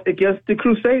fought against the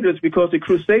Crusaders because the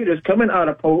Crusaders coming out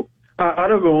of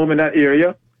Rome in that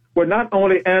area were not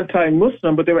only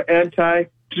anti-Muslim, but they were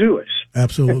anti-Jewish.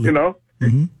 Absolutely. You know,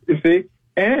 mm-hmm. You see?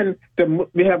 And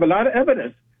we have a lot of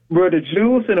evidence where the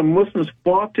Jews and the Muslims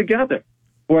fought together.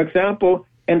 For example,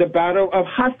 in the Battle of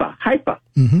Haifa,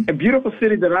 mm-hmm. a beautiful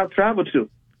city that I've traveled to.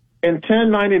 In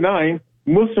 1099,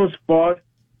 Muslims fought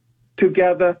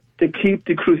together to keep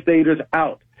the Crusaders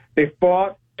out. They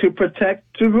fought to protect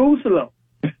Jerusalem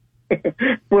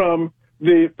from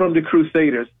the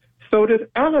Crusaders. So this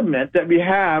element that we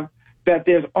have, that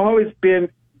there's always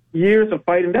been years of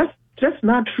fighting, that's just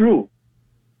not true.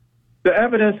 The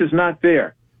evidence is not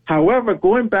there. However,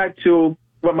 going back to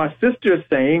what my sister is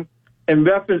saying, in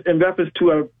reference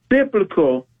to a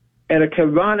biblical and a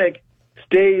Quranic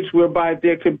stage whereby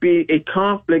there could be a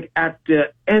conflict at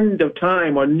the end of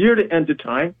time or near the end of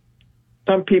time,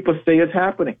 some people say it's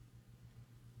happening.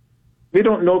 We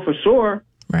don't know for sure,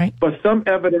 right? But some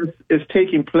evidence is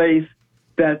taking place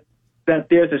that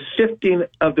there's a shifting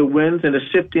of the winds and a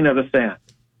shifting of the sand.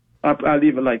 I'll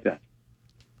leave it like that.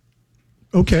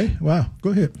 Okay. Wow.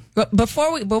 Go ahead. But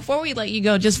before we let you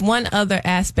go, just one other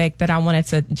aspect that I wanted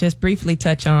to just briefly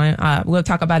touch on. We'll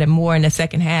talk about it more in the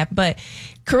second half, but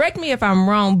correct me if I'm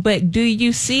wrong, but do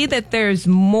you see that there's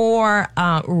more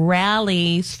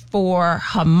rallies for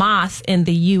Hamas in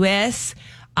the U.S.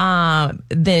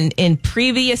 Than in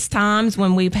previous times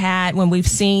when we've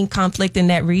seen conflict in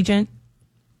that region?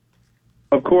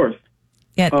 Of course.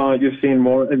 Yeah. You've seen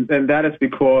more, and that is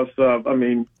because of,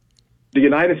 the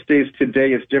United States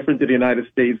today is different than the United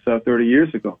States 30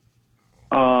 years ago.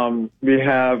 We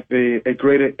have a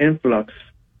greater influx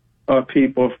of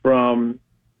people from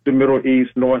the Middle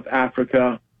East, North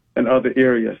Africa, and other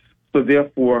areas. So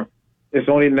therefore, it's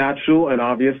only natural and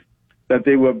obvious that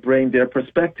they will bring their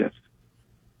perspectives.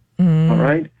 Mm. All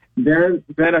right? Then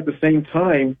at the same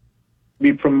time,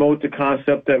 we promote the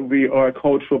concept that we are a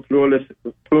cultural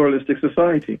pluralistic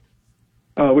society.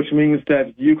 Which means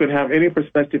that you can have any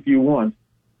perspective you want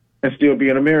and still be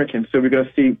an American. So we're going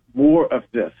to see more of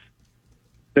this.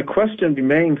 The question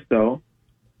remains, though,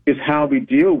 is how we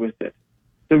deal with it.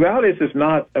 The reality is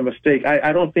not a mistake.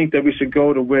 I don't think that we should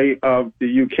go the way of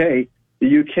the UK.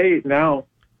 The UK now,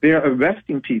 they're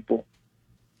arresting people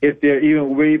if they're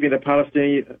even waving the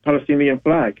Palestinian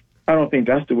flag. I don't think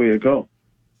that's the way to go.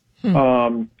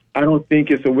 I don't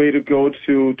think it's a way to go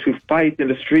to fight in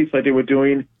the streets like they were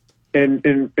doing in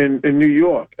New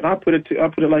York. And I'll put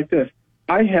it like this.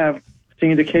 I have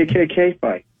seen the KKK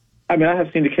fight. I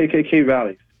have seen the KKK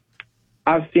rallies.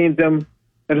 I've seen them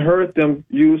and heard them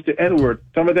use the N-word.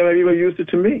 Some of them have even used it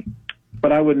to me.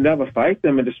 But I would never fight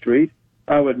them in the street.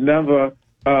 I would never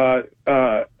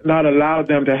not allow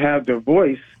them to have their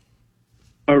voice.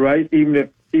 All right, even if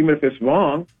it's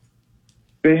wrong,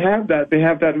 they have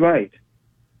that right.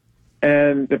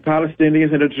 and the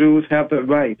Palestinians and the Jews have the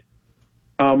right.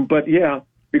 But yeah,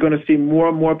 we're going to see more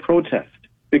and more protest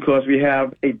because we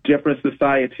have a different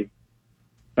society.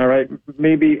 All right,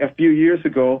 maybe a few years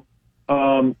ago,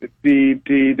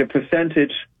 the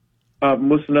percentage of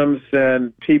Muslims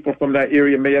and people from that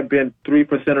area may have been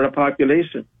 3% of the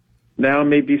population. Now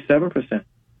maybe 7%. So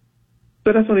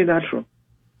that's only natural.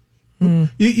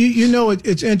 You know,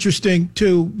 it's interesting,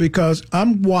 too, because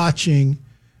I'm watching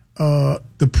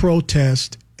the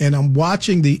protest and I'm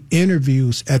watching the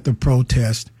interviews at the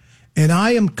protest, and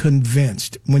I am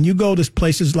convinced when you go to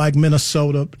places like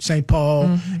Minnesota, St.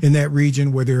 Paul, in that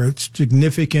region where there are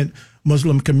significant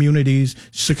Muslim communities,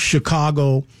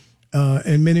 Chicago,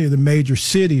 and many of the major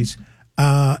cities,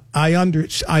 I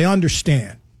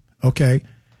understand, okay?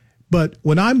 But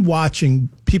when I'm watching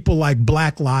people like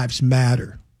Black Lives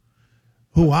Matter,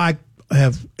 who I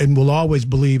have and will always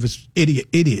believe is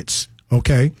idiots,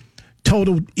 okay?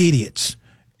 Total idiots.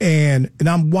 And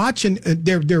I'm watching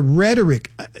their rhetoric.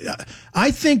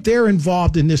 I think they're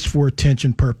involved in this for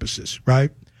attention purposes,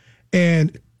 right?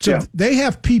 And so they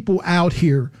have people out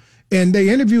here, and they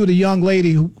interviewed a young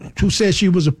lady who says she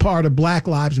was a part of Black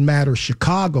Lives Matter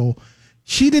Chicago.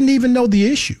 She didn't even know the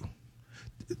issue.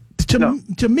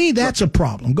 To me, that's a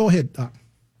problem. Go ahead, Doc.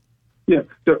 Yeah,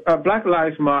 the Black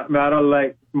Lives Matter,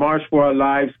 like March for Our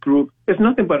Lives group, it's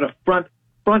nothing but a front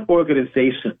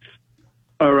organizations,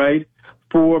 all right,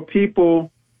 for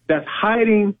people that's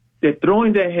hiding. They're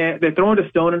throwing the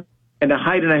stone and they're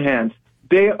hiding their hands.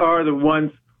 They are the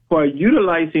ones who are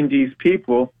utilizing these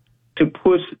people to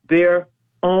push their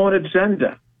own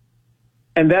agenda.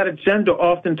 And that agenda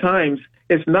oftentimes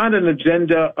is not an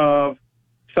agenda of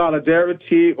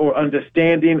solidarity or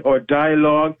understanding or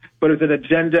dialogue, but it's an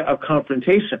agenda of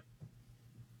confrontation.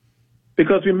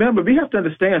 Because remember, we have to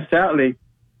understand, sadly,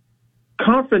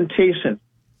 confrontation,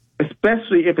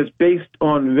 especially if it's based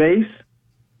on race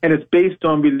and it's based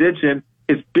on religion,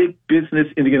 is big business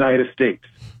in the United States.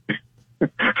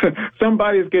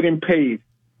 Somebody's getting paid,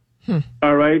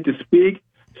 all right, to speak.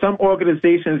 Some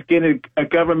organizations getting a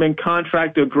government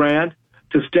contract or grant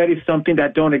to study something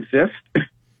that don't exist.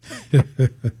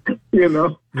 You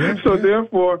know? So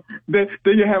therefore, then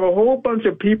you have a whole bunch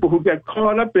of people who get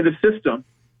caught up in the system,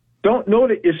 don't know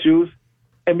the issues,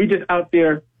 and we just out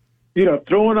there, you know,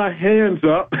 throwing our hands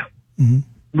up,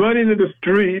 running in the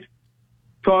street,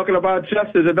 talking about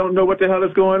justice and don't know what the hell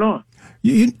is going on.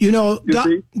 You know,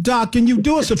 Doc, can you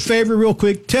do us a favor real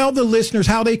quick? Tell the listeners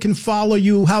how they can follow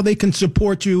you, how they can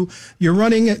support you. You're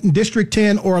running in District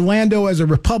 10, Orlando, as a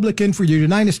Republican for the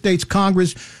United States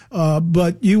Congress,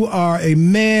 but you are a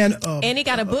man of... And he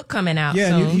got a book coming out. Yeah,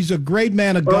 soon. He's a great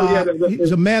man of God.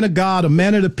 He's a man of God, a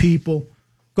man of the people.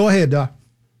 Go ahead, Doc.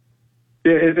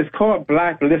 It's called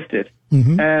Blacklisted.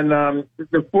 And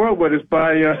the foreword is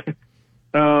by...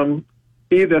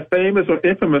 either a famous or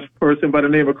infamous person by the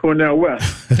name of Cornel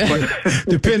West.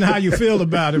 Depending how you feel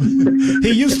about him.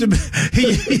 He used to be...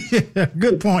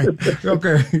 good point.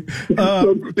 Okay.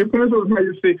 So depends on how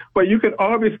you see. But you can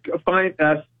always find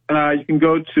us. You can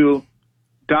go to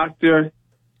Dr.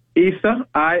 Issa,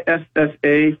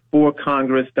 ISSA, for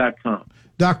Congress.com.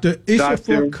 Dr. Issa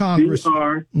for Congress.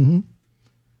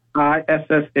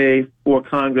 ISSA for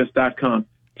Congress.com.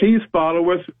 Please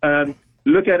follow us and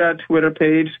look at our Twitter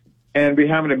page. And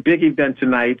we're having a big event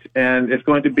tonight, and it's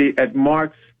going to be at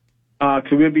Mark's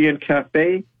Caribbean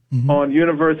Cafe on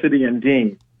University and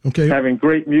Dean. Okay. Having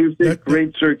great music,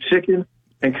 great jerk chicken,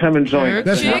 and come and join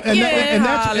us.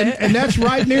 And that's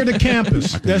right near the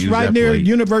campus. That's right near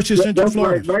University of Central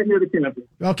Florida. Right near the campus.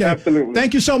 Okay. Absolutely.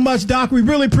 Thank you so much, Doc. We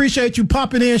really appreciate you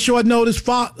popping in short notice.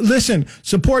 Listen,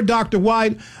 support Dr.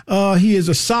 White. He is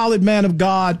a solid man of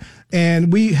God,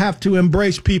 and we have to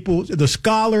embrace people, the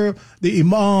scholar, the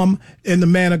imam, and the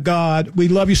man of God. We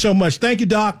love you so much. Thank you,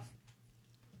 Doc.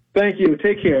 Thank you.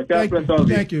 Take care. God bless all of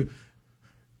you. Thank you.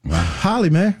 Wow. Holly,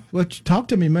 man, talk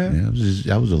to me, man.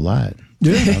 Yeah, that was a lot.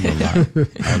 Yeah.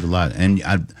 That was a lot. And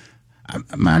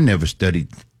I never studied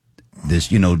this,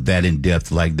 that in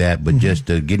depth like that, but just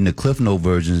getting the Cliff Note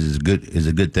versions is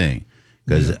a good thing,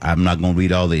 because I'm not going to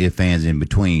read all the if, ands in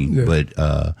between, but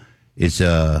it's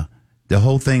the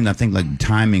whole thing. I think like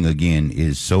timing again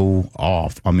is so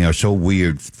off. I mean, or so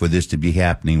weird for this to be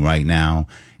happening right now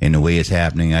and the way it's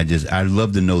happening. I'd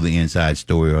love to know the inside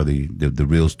story or the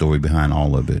real story behind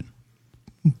all of it.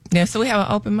 Yeah. So we have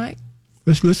an open mic.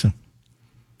 Let's listen.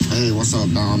 Hey, what's up,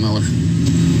 Don Miller?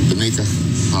 Demica,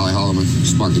 Holly Holloman,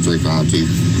 Spunky 352.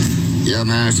 Yeah,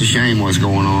 man, it's a shame what's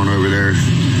going on over there.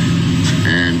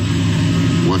 And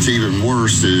what's even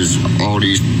worse is all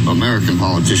these American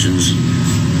politicians,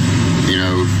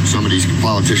 some of these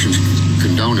politicians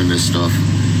condoning this stuff.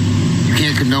 You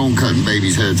can't condone cutting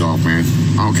babies' heads off, man.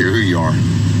 I don't care who you are.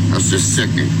 That's just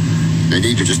sickening. They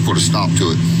need to just put a stop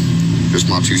to it. Just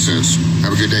my 2 cents.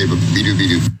 Have a good day, but be-do.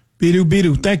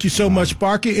 Be-do. Thank you so much,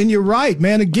 Sparky. And you're right,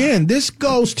 man. Again, this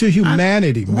goes to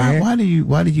humanity, man. Why do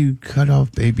you cut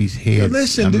off babies' heads?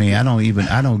 Listen,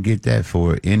 I don't get that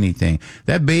for anything.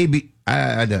 That baby,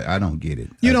 I don't get it.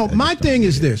 My thing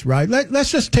is this, right? Let's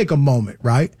just take a moment,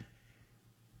 right?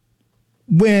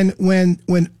 When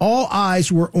all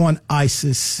eyes were on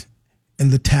ISIS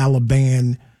and the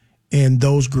Taliban and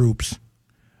those groups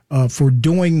for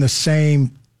doing the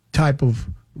same type of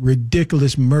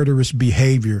ridiculous, murderous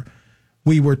behavior,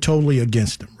 we were totally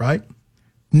against them, right?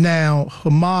 Now,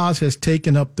 Hamas has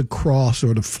taken up the cross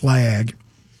or the flag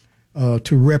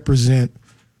to represent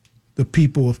the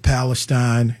people of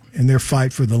Palestine and their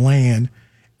fight for the land,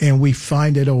 and we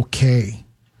find it okay.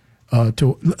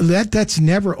 That's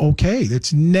never okay.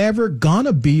 That's never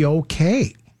gonna be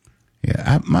okay.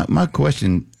 Yeah, my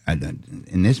question,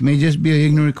 and this may just be an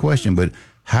ignorant question, but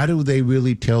how do they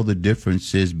really tell the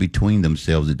differences between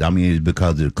themselves? I mean, is it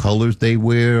because of the colors they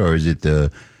wear, or is it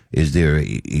what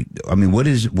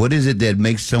is it that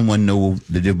makes someone know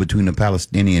the difference between a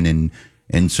Palestinian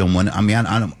and someone? I mean,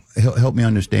 I don't, help me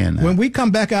understand that. When we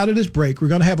come back out of this break, we're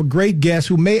going to have a great guest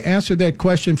who may answer that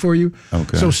question for you.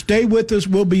 Okay. So stay with us.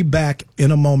 We'll be back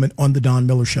in a moment on The Don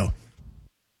Miller Show.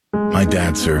 My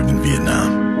dad served in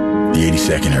Vietnam, the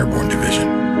 82nd Airborne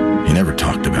Division. He never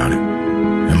talked about it.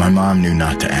 And my mom knew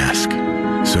not to ask.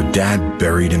 So Dad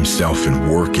buried himself in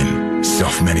work and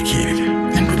self-medicated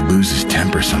and would lose his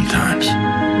temper sometimes.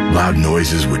 Loud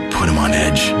noises would put him on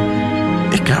edge.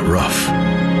 It got rough.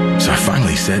 So I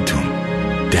finally said to him,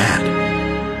 Dad,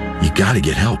 you gotta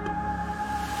get help.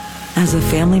 As a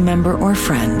family member or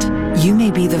friend, you may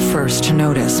be the first to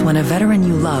notice when a veteran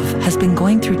you love has been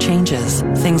going through changes.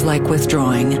 Things like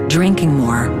withdrawing, drinking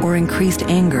more, or increased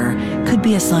anger could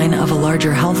be a sign of a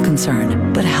larger health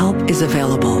concern, but help is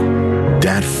available.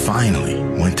 Dad finally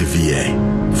went to VA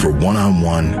for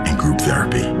one-on-one and group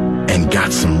therapy and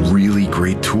got some really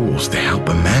great tools to help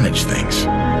him manage things.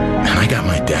 And I got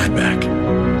my dad back.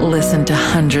 Listen to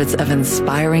hundreds of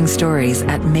inspiring stories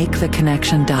at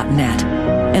maketheconnection.net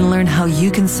and learn how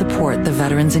you can support the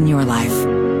veterans in your life.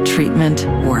 Treatment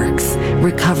works.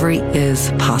 Recovery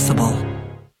is possible.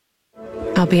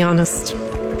 I'll be honest,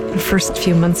 the first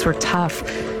few months were tough.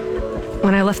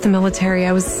 When I left the military,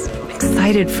 I was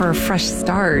excited for a fresh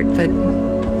start, but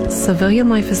civilian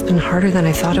life has been harder than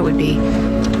I thought it would be.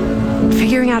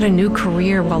 Figuring out a new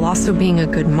career while also being a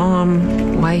good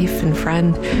mom, wife, and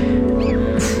friend.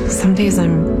 Some days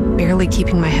I'm barely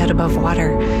keeping my head above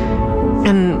water.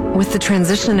 And with the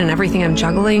transition and everything I'm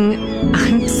juggling,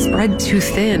 I'm spread too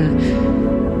thin.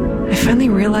 I finally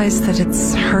realized that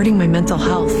it's hurting my mental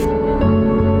health.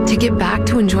 To get back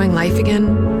to enjoying life again,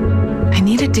 I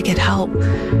needed to get help.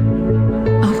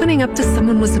 Opening up to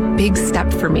someone was a big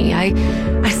step for me. I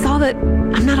saw that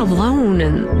I'm not alone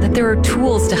and that there are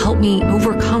tools to help me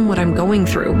overcome what I'm going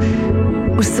through.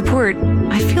 With support,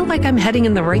 I feel like I'm heading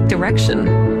in the right direction.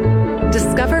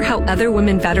 Discover how other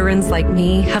women veterans like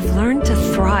me have learned to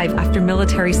thrive after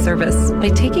military service by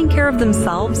taking care of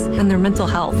themselves and their mental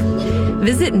health.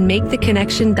 Visit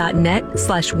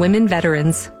maketheconnection.net/women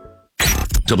veterans.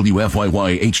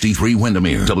 WFYY HD3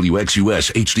 Windermere,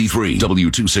 WXUS HD3,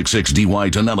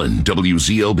 W266DY Dunellen,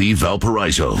 WZLB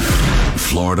Valparaiso,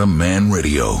 Florida Man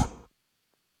Radio.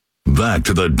 Back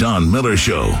to the Don Miller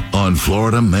Show on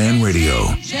Florida Man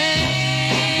Radio.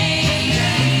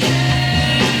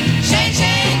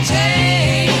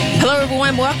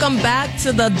 Welcome back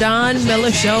to the Don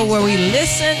Miller Show, where we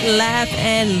listen, laugh,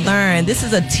 and learn. This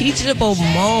is a teachable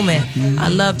moment. I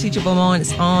love teachable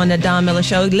moments on the Don Miller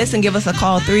Show. Listen, give us a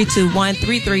call.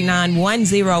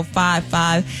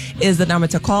 321-339-1055 is the number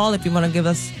to call if you want to give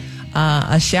us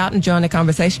a shout and join the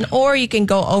conversation. Or you can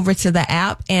go over to the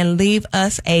app and leave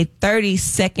us a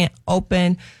 30-second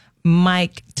open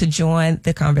mic to join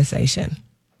the conversation.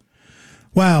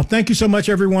 Wow. Thank you so much,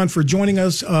 everyone, for joining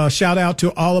us. Shout out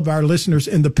to all of our listeners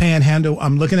in the Panhandle.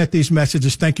 I'm looking at these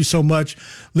messages. Thank you so much.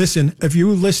 Listen, if you're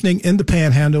listening in the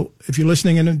Panhandle, if you're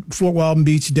listening in the Fort Walton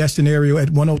Beach, Destin area at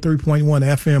 103.1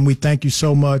 FM, we thank you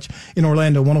so much. In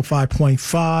Orlando,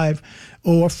 105.5.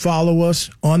 Or follow us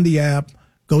on the app.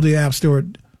 Go to the App Store,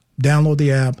 download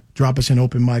the app, drop us an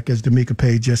open mic, as Demica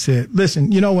Paige just said.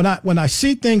 Listen, when I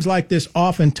see things like this,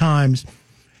 oftentimes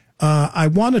I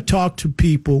want to talk to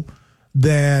people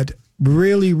that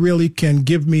really, really can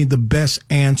give me the best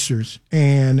answers.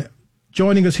 And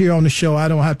joining us here on the show, I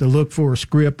don't have to look for a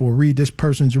script or read this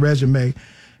person's resume,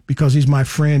 because he's my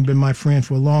friend, been my friend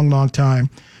for a long, long time.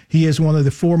 He is one of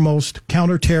the foremost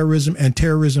counterterrorism and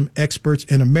terrorism experts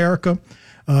in America.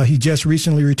 He just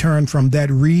recently returned from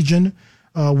that region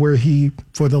where he,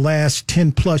 for the last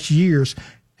 10 plus years,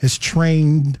 has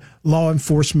trained law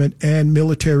enforcement and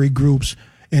military groups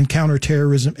in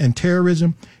counterterrorism and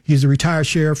terrorism. He's a retired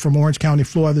sheriff from Orange County,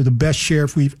 Florida, the best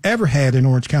sheriff we've ever had in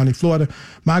Orange County, Florida.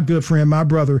 My good friend, my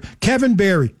brother, Kevin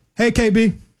Berry. Hey,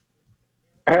 KB.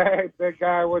 Hey, big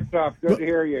guy, what's up? Good to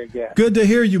hear you again. Good to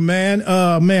hear you, man.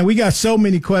 Man, we got so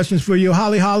many questions for you.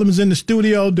 Holly Holloman's in the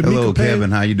studio. Demica Hello, Paige.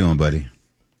 Kevin. How you doing, buddy?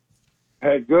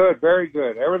 Hey, good, very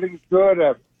good. Everything's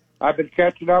good. I've been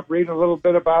catching up, reading a little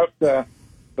bit about the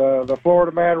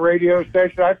Florida Man radio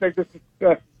station. I think this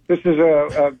is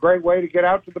a great way to get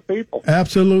out to the people.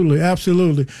 Absolutely,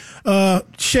 absolutely.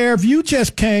 Sheriff, you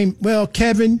just came. Well,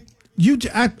 Kevin,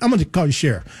 I'm going to call you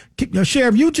Sheriff.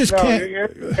 Sheriff, you just came.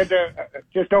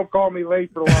 Just don't call me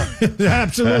late for lunch.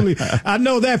 Absolutely. I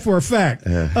know that for a fact.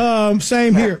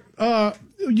 Same here.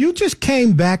 You just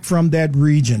came back from that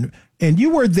region, and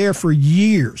you were there for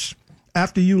years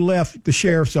after you left the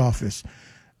sheriff's office.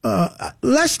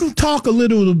 Let's talk a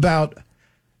little about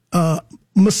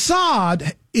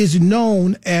Mossad is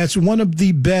known as one of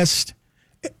the best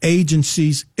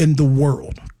agencies in the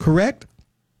world, correct?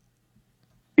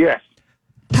 Yes.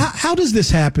 How does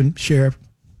this happen, Sheriff?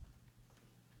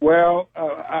 Well,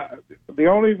 the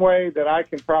only way that I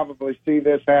can probably see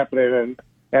this happening,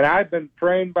 and I've been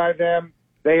trained by them.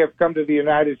 They have come to the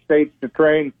United States to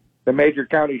train the major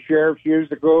county sheriffs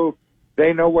years ago.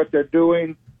 They know what they're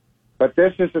doing, but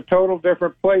this is a total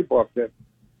different playbook. That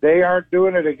they aren't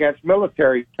doing it against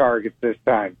military targets this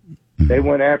time. They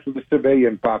went after the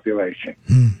civilian population.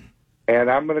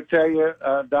 And I'm going to tell you,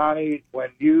 Donnie,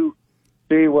 when you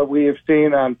see what we have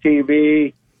seen on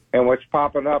TV and what's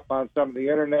popping up on some of the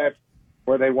internet,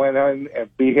 where they went in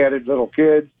and beheaded little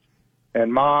kids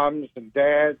and moms and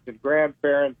dads and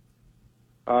grandparents,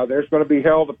 there's going to be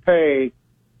hell to pay.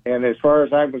 And as far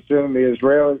as I'm concerned, the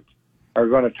Israelis are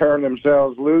going to turn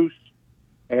themselves loose,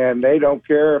 and they don't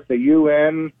care if the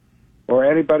UN or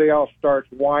anybody else starts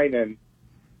whining.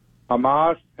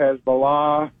 Hamas,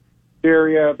 Hezbollah,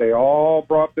 Syria, they all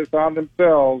brought this on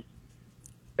themselves,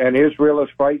 and Israel is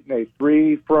fighting a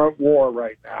three-front war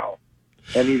right now.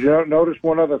 And you don't notice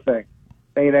one other thing.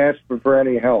 They ain't asking for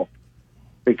any help,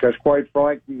 because quite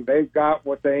frankly, they've got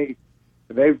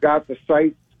the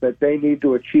sites that they need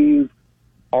to achieve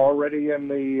already in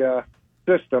the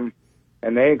system,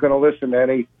 and they ain't going to listen to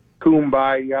any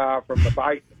kumbaya from the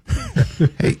Biden.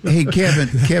 Hey,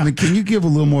 Kevin, can you give a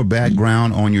little more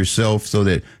background on yourself so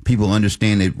that people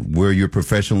understand where your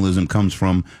professionalism comes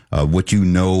from, what you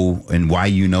know, and why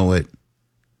you know it?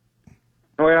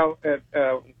 Well,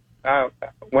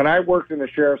 when I worked in the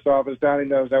sheriff's office, Donnie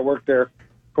knows I worked there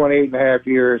 28 and a half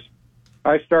years.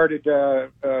 I started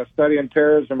studying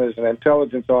terrorism as an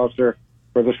intelligence officer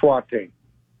for the SWAT team.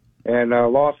 And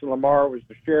Lawson Lamar was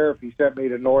the sheriff. He sent me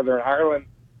to Northern Ireland,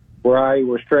 where I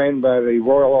was trained by the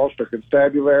Royal Ulster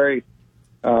Constabulary,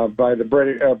 by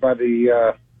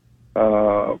the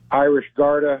Irish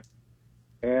Garda,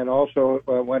 and also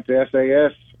went to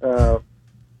SAS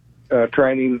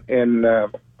training in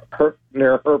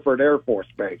near Hereford Air Force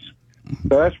Base.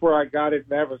 So that's where I got it.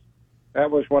 And that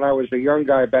was when I was a young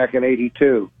guy back in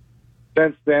 '82.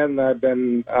 Since then, I've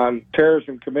been on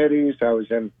terrorism committees. I was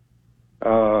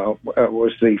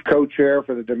the co-chair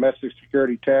for the Domestic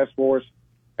Security Task Force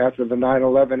after the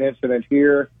 9/11 incident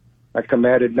here. I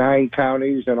commanded 9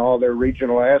 counties and all their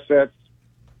regional assets.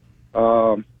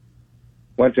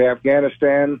 Went to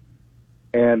Afghanistan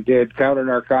and did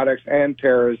counter-narcotics and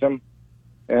terrorism.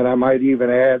 And I might even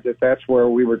add that that's where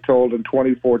we were told in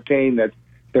 2014 that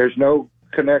there's no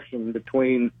connection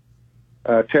between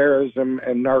terrorism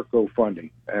and narco funding.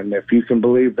 And if you can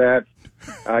believe that,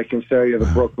 I can sell you the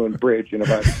Brooklyn Bridge in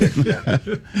about 6 minutes.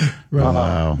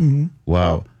 Wow.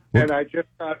 Wow. And I just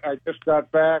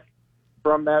got back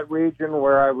from that region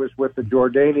where I was with the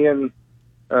Jordanian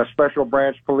Special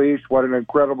Branch Police. What an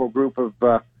incredible group of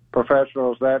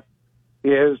professionals that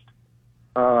is.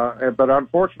 But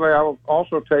unfortunately, I will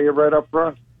also tell you right up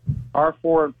front, our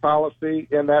foreign policy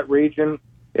in that region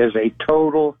is a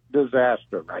total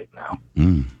disaster right now.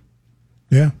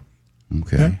 Yeah.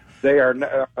 Okay. They are.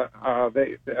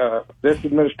 This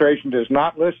administration does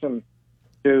not listen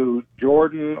to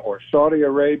Jordan or Saudi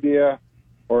Arabia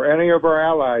or any of our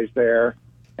allies there.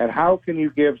 And how can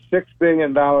you give $6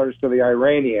 billion to the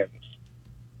Iranians,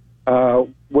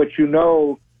 which you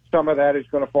know some of that is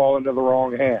going to fall into the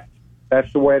wrong hands?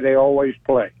 That's the way they always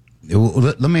play. Well,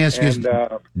 let me ask you,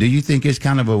 do you think it's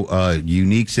kind of a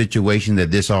unique situation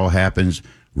that this all happens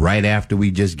right after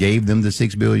we just gave them the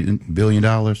 $6 billion?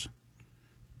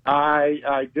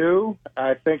 I do.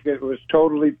 I think it was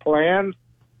totally planned.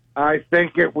 I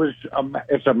think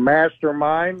it's a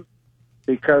mastermind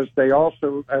because they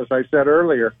also, as I said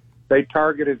earlier, they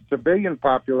targeted civilian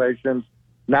populations,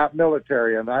 not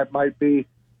military, and that might be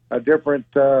a different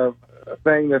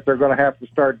thing that they're going to have to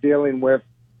start dealing with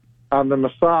on the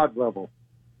Mossad level.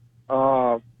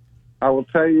 I will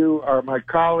tell you, my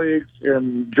colleagues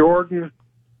in Jordan,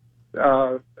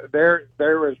 there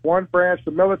is one branch.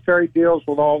 The military deals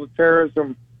with all the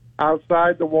terrorism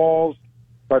outside the walls,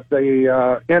 but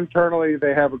internally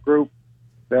they have a group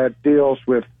that deals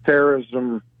with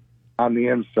terrorism on the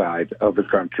inside of the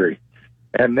country.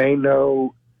 And they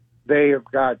know they have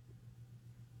got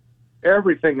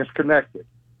everything is connected,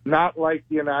 not like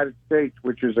the United States,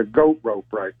 which is a goat rope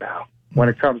right now when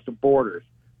it comes to borders.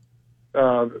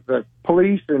 The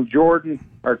police in Jordan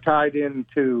are tied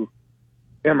into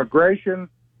immigration,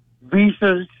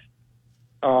 visas.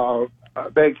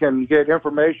 They can get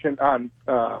information on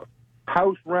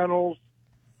house rentals.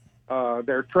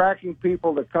 They're tracking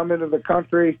people that come into the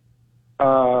country,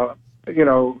 from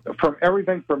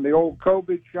everything from the old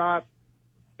COVID shots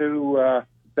to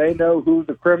they know who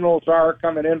the criminals are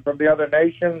coming in from the other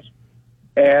nations.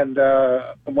 And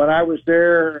when I was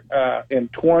there in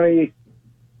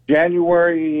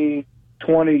January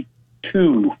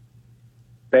 22,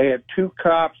 they had 2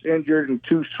 cops injured and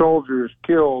 2 soldiers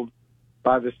killed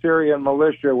by the Syrian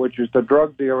militia, which is the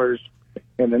drug dealers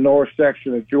in the north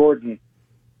section of Jordan.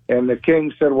 And the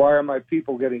king said, "Why are my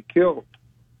people getting killed?"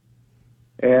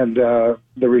 And the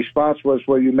response was,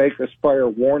 "Well, you make us fire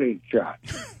warning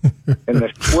shots." And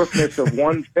the swiftness of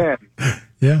one pen.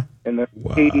 Yeah. And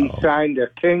he signed a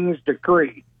king's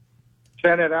decree,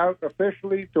 sent it out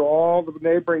officially to all the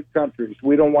neighboring countries.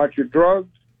 We don't want your drugs,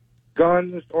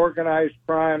 guns, organized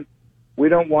crime. We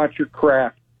don't want your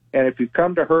crap. And if you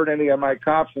come to hurt any of my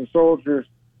cops and soldiers,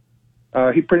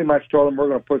 he pretty much told them, "We're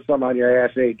going to put some on your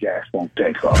ass. Ajax won't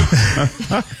take off."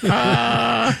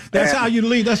 That's how you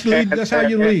lead. That's how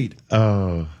you lead.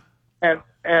 Oh.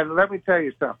 And let me tell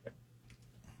you something.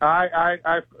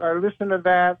 I listened to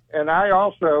that, and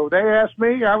they asked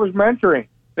me, I was mentoring.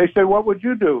 They said, "What would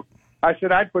you do?" I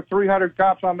said, "I'd put 300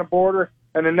 cops on the border,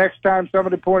 and the next time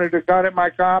somebody pointed a gun at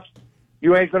my cops,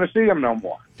 you ain't going to see them no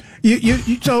more."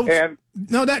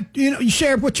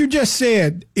 Sheriff, what you just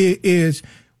said is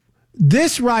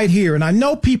this right here, and I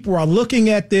know people are looking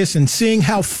at this and seeing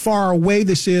how far away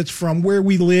this is from where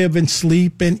we live and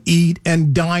sleep and eat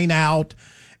and dine out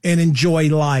and enjoy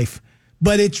life.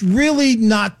 But it's really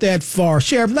not that far.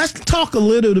 Sheriff, let's talk a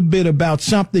little bit about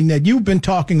something that you've been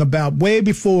talking about way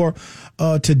before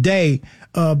today,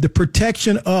 the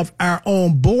protection of our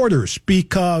own borders,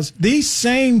 because these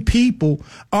same people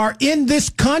are in this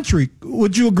country.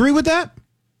 Would you agree with that?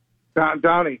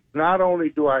 Donnie, not only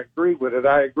do I agree with it,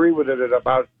 I agree with it at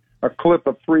about a clip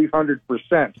of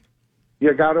 300%.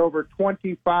 You got over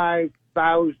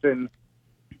 25,000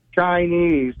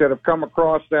 Chinese that have come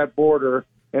across that border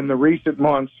in the recent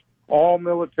months, all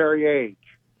military age.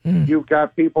 You've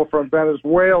got people from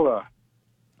Venezuela,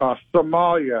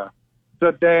 Somalia,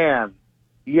 Sudan,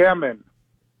 Yemen.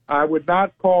 I would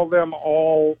not call them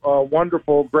all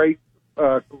wonderful, great,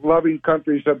 loving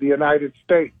countries of the United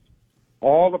States.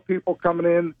 All the people coming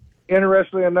in,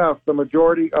 interestingly enough, the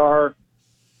majority are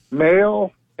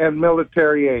male and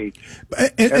military age.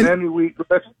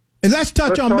 Let's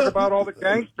talk about all the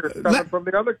gangsters coming from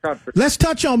the other countries. Let's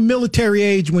touch on military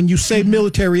age. When you say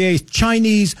military age,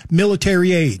 Chinese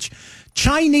military age.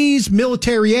 Chinese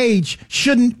military age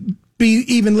shouldn't be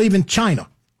even leaving China,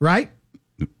 right?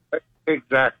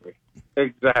 Exactly.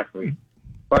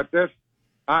 But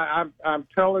I'm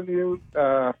telling you,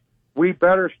 we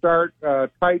better start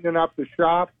tightening up the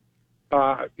shop.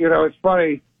 It's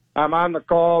funny. I'm on the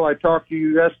call. I talked to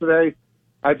you yesterday.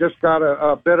 I just got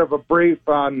a bit of a brief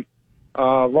on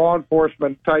law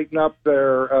enforcement tighten up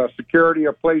their security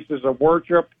of places of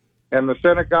worship and the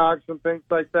synagogues and things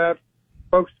like that.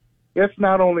 Folks, it's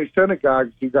not only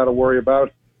synagogues you got to worry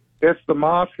about. It's the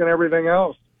mosque and everything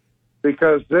else.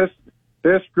 Because this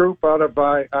group out of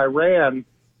Iran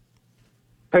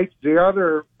hates the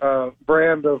other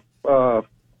brand of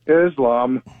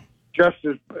Islam just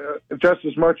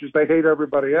as much as they hate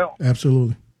everybody else.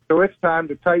 Absolutely. So it's time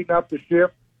to tighten up the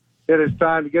ship. It is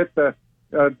time to get the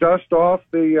dust off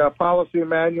the policy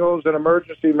manuals and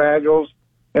emergency manuals,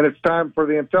 and it's time for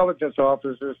the intelligence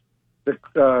officers to,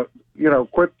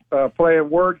 quit playing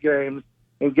word games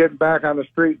and getting back on the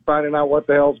street and finding out what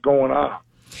the hell's going on.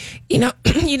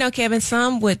 Kevin,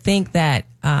 some would think that,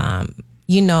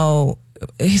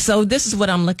 so this is what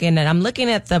I'm looking at. I'm looking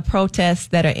at the protests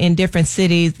that are in different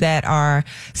cities that are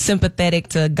sympathetic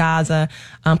to Gaza.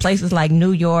 Places like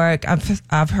New York.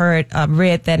 I've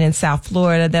read that in South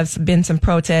Florida, there's been some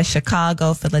protests,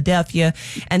 Chicago, Philadelphia.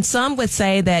 And some would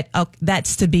say that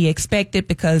that's to be expected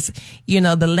because,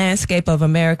 the landscape of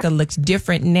America looks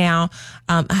different now.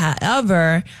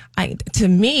 However, to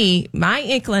me, my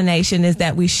inclination is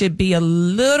that we should be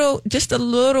just a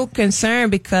little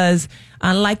concerned because,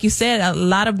 like you said, a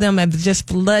lot of them have just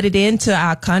flooded into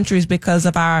our countries because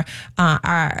of our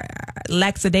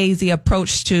lackadaisy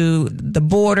approach to the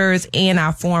borders and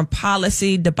our foreign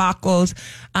policy debacles.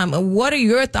 What are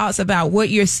your thoughts about what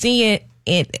you're seeing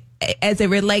as it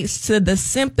relates to the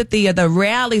sympathy or the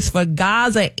rallies for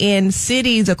Gaza in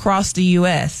cities across the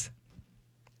U.S.?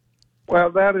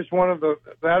 Well, that is one of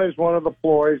the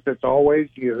ploys that's always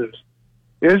used.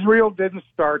 Israel didn't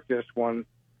start this one.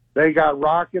 They got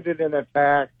rocketed and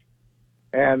attacked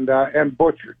and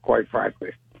butchered, quite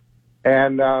frankly.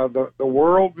 And the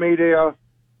world media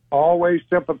always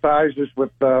sympathizes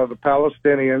with the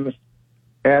Palestinians.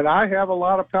 And I have a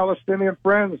lot of Palestinian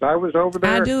friends. I was over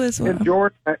there in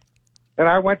Jordan, and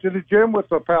I went to the gym with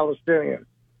the Palestinians.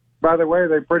 By the way,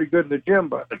 they're pretty good in the gym,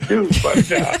 but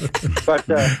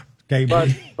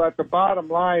the bottom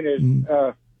line is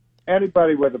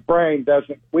anybody with a brain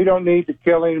we don't need the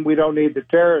killing, we don't need the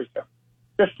terrorism.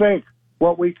 Just think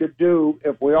what we could do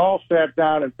if we all sat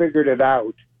down and figured it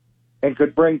out and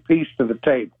could bring peace to the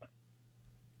table.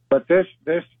 But this,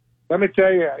 let me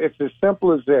tell you, it's as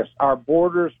simple as this. Our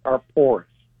borders are porous.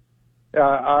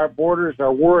 Our borders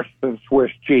are worse than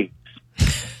Swiss cheese.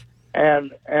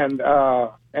 And at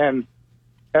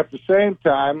the same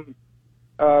time,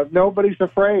 nobody's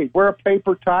afraid. We're a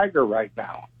paper tiger right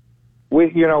now. We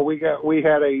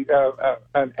had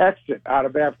an exit out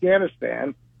of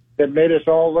Afghanistan that made us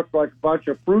all look like a bunch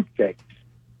of fruitcakes,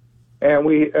 and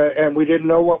we didn't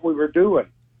know what we were doing.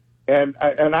 And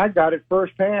I got it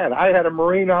firsthand. I had a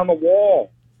Marine on the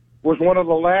wall, was one of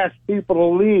the last people to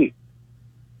leave,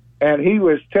 and he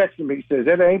was texting me. He says,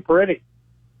 "It ain't pretty."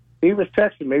 He was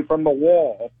texting me from the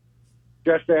wall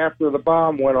just after the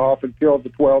bomb went off and killed the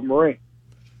 12 Marines.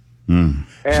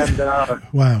 And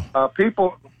wow,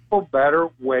 people better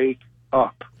wake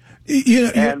up.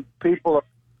 And people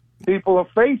of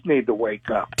faith need to wake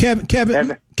up. Kevin,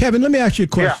 let me ask you a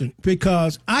question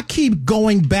because I keep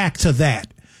going back to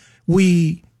that.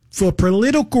 We, for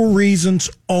political reasons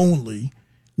only,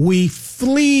 we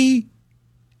flee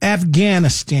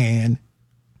Afghanistan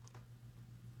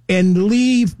and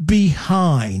leave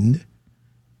behind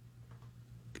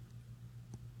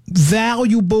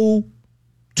valuable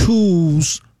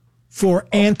tools for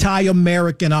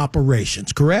anti-American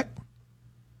operations, correct?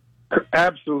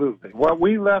 Absolutely. What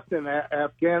we left in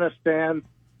Afghanistan,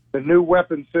 the new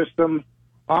weapon system,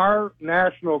 our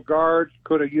National Guards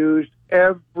could have used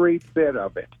every bit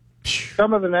of it.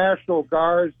 Some of the National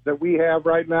Guards that we have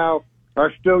right now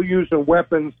are still using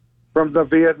weapons from the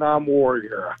Vietnam War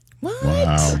era. What?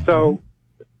 Wow. So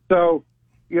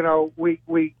we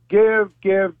give,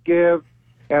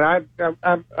 and I'm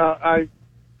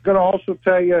going to also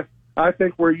tell you, I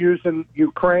think we're using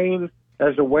Ukraine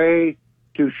as a way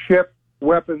to ship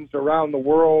weapons around the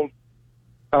world.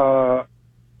 And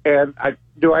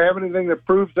do I have anything that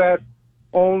proves that?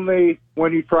 Only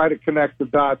when you try to connect the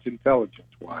dots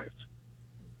intelligence-wise.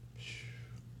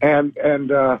 And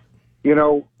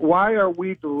why are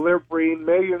we delivering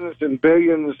millions and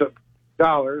billions of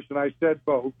dollars, and I said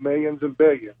both, millions and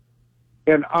billions,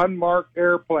 in unmarked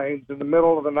airplanes in the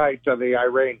middle of the night to the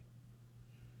Iranians?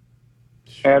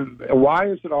 And why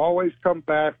does it always come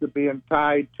back to being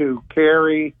tied to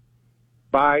Kerry,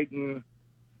 Biden,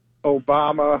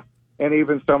 Obama, and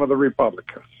even some of the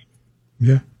Republicans?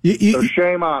 Yeah. So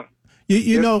shame on them.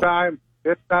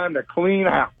 It's time to clean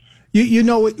house.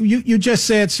 You just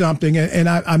said something, and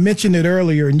I mentioned it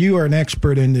earlier, and you are an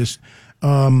expert in this.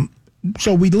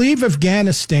 So we leave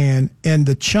Afghanistan, and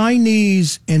the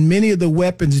Chinese and many of the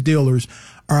weapons dealers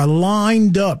are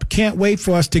lined up, can't wait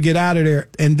for us to get out of there,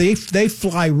 and they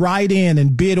fly right in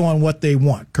and bid on what they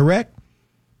want, correct?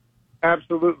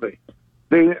 Absolutely.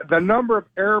 The number of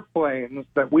airplanes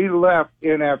that we left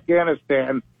in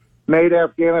Afghanistan made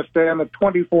Afghanistan the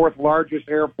 24th largest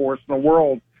air force in the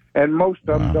world, and most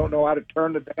of them don't know how to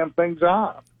turn the damn things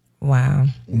on. Wow.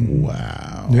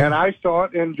 And I saw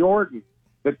it in Jordan.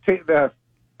 The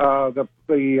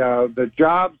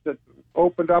jobs that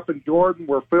opened up in Jordan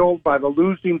were filled by the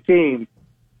losing team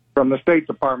from the State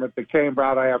Department that came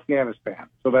out of Afghanistan.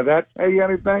 So did that tell you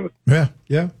anything? Yeah.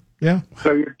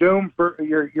 So you're doomed for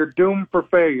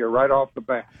failure right off the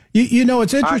bat.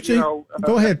 It's interesting.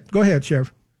 Go ahead,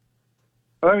 Sheriff.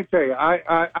 let me tell you,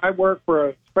 I work for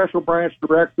a special branch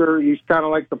director. He's kind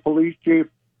of like the police chief.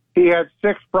 He had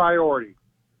 6 priorities.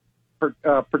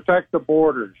 Protect the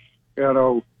borders,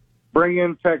 bring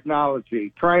in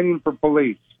technology, training for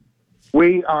police.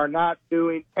 We are not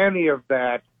doing any of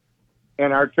that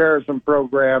in our terrorism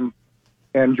program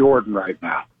in Jordan right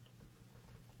now.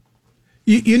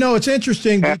 It's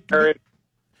interesting.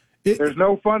 There's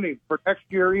no funding for next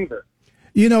year either.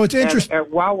 It's interesting.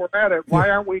 And while we're at it, why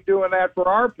aren't we doing that for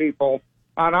our people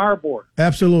on our board?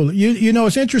 Absolutely.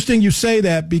 It's interesting you say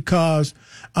that because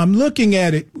I'm looking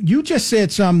at it. You just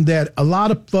said something that a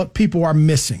lot of people are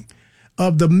missing.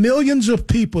 Of the millions of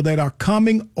people that are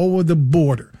coming over the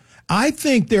border, I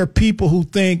think there are people who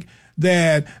think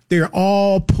that they're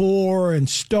all poor and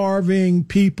starving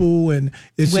people and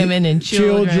it's women and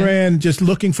children just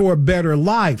looking for a better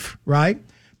life, right?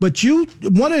 But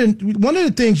one of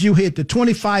the things you hit, the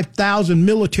 25,000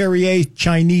 military age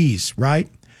Chinese, right?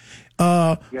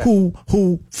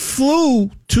 Who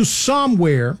flew to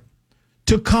somewhere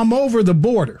to come over the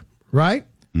border, right?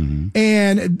 Mm-hmm.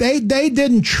 And they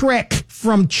didn't trek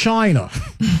from China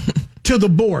to the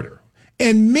border.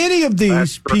 And many of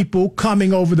these people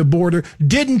coming over the border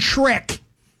didn't trek.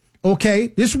 Okay,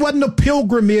 this wasn't a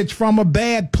pilgrimage from a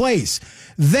bad place.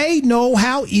 They know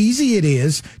how easy it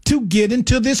is to get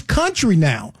into this country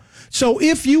now. So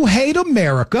if you hate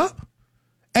America,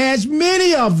 as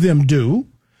many of them do,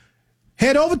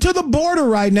 head over to the border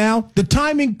right now. The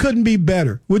timing couldn't be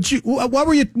better. Go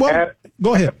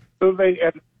ahead.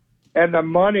 And the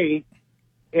money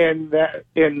in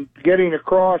getting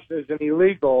across as an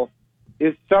illegal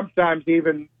is sometimes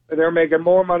even they're making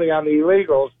more money on the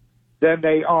illegals than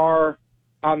they are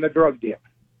on the drug deal.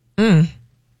 Mm.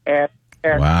 And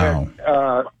wow.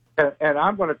 And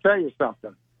I'm going to tell you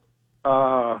something.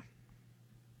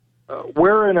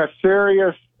 We're in a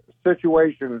serious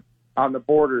situation on the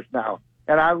borders now,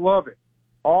 and I love it.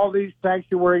 All these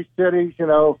sanctuary cities,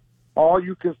 all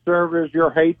you conservatives,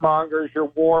 you're hate mongers, you're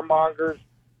war mongers.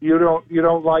 You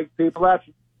don't like people. That's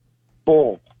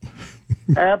bull.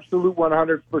 Absolute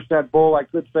 100% bull. I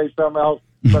could say something else,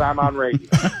 but I'm on radio.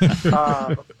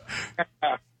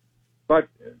 But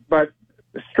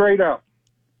straight up,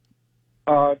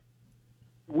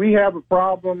 we have a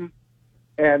problem,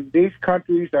 and these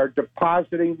countries are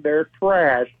depositing their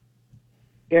trash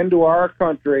into our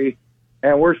country,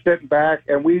 and we're sitting back,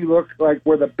 and we look like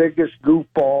we're the biggest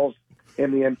goofballs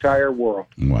in the entire world.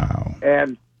 Wow.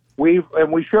 And we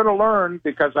should have learned,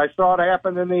 because I saw it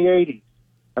happen in the 80s.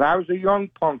 And I was a young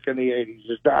punk in the 80s,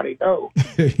 as Donnie knows.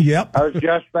 Yep. I was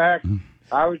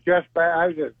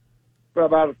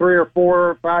about a 3 or 4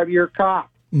 or 5 year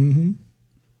cop. Mm-hmm.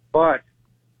 But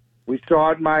we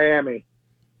saw it in Miami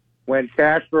when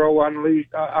Castro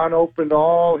unopened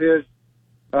all his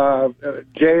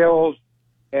jails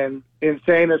and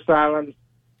insane asylums,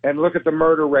 and look at the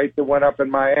murder rate that went up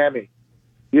in Miami.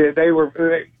 You had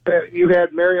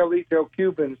Marielito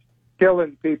Cubans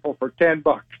killing people for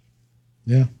 $10.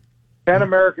 Yeah. $10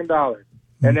 American,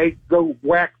 and they go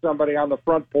whack somebody on the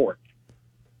front porch.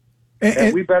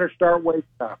 And we better start waking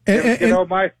up.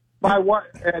 My wife,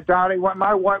 Donnie,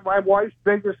 my wife's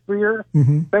biggest fear.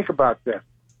 Mm-hmm. Think about this.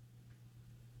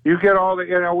 You get all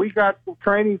the, we got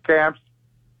training camps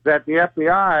that the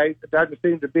FBI doesn't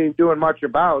seem to be doing much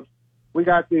about. We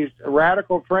got these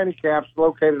radical training camps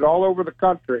located all over the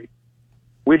country.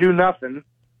 We do nothing.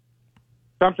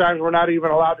 Sometimes we're not even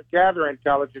allowed to gather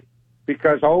intelligence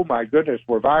because, oh my goodness,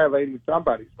 we're violating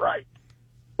somebody's rights.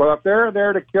 Well, if they're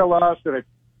there to kill us and it's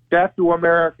death to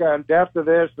America and death to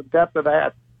this and death to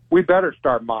that, we better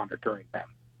start monitoring them.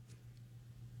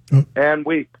 Oh.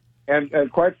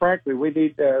 And quite frankly, we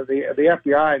need the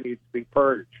FBI needs to be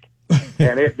purged,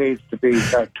 and it needs to be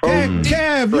totally.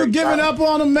 Kev, you're giving up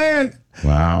on them, man.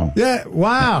 Wow. Yeah.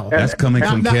 Wow. That's coming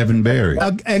from Kevin Barry.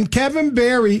 And Kevin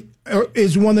Barry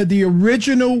is one of the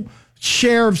original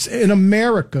sheriffs in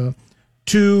America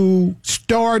to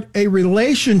start a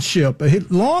relationship, a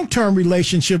long-term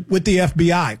relationship with the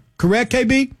FBI. Correct,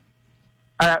 KB?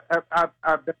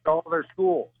 I've been to all their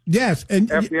schools. Yes. And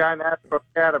FBI National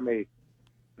Academy,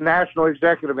 National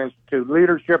Executive Institute,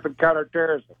 Leadership and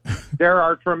Counterterrorism. There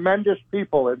are tremendous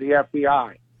people in the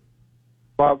FBI.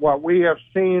 But what we have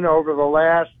seen over the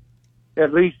last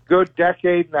at least good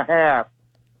decade and a half,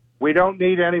 we don't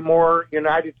need any more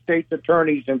United States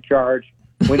attorneys in charge.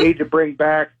 We need to bring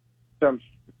back some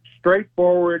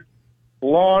straightforward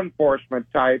law enforcement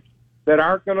types that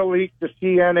aren't going to leak to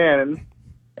CNN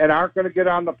and aren't going to get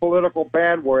on the political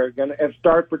bandwagon and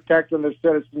start protecting the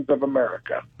citizens of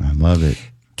America. I love it.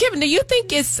 Kevin, do you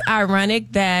think it's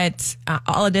ironic that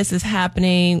all of this is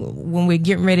happening when we're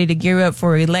getting ready to gear up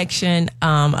for election?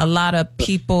 A lot of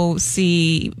people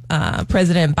see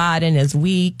President Biden as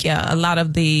weak. A lot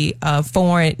of the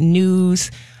foreign news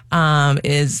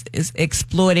is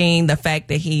exploiting the fact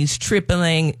that he's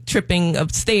tripping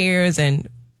upstairs and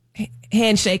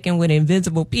handshaking with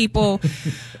invisible people.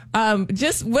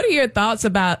 Just what are your thoughts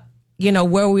about,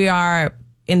 where we are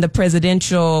in the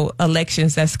presidential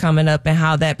elections that's coming up and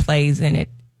how that plays in it?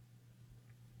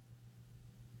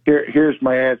 Here's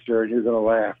my answer, and you're going to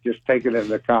laugh. Just take it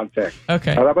into context.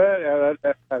 Okay.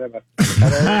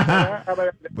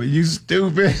 But you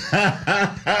stupid. Says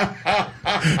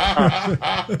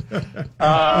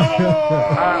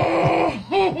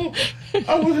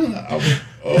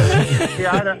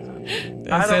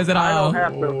it all.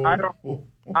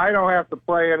 I don't have to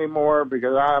play anymore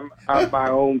because I'm my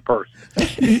own person.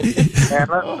 And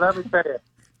let me tell you,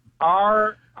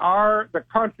 the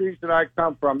countries that I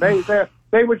come from, they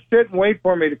would sit and wait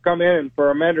for me to come in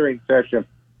for a mentoring session.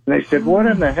 And they said, "What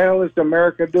in the hell is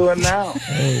America doing now?"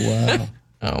 Oh, wow.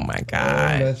 Oh, my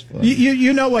God. Oh, that's funny.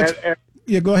 You know what?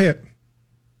 Yeah, go ahead.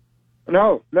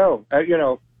 No.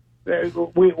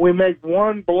 We make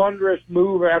one blunderous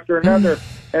move after another.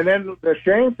 And then the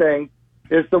shame thing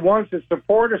is the ones that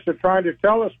support us are trying to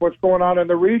tell us what's going on in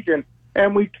the region,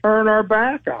 and we turn our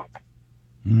back on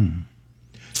it.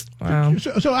 Wow.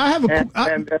 So I have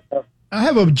I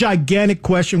have a gigantic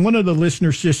question. One of the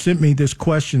listeners just sent me this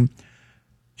question.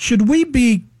 Should we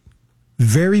be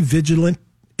very vigilant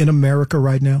in America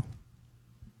right now?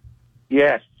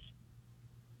 Yes.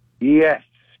 You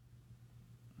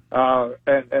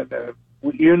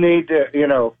need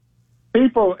to,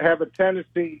 people have a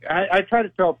tendency, I try to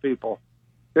tell people,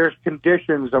 there's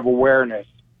conditions of awareness,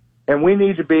 and we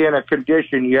need to be in a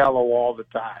condition yellow all the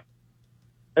time.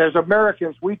 As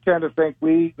Americans, we tend to think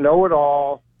we know it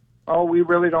all. Oh, we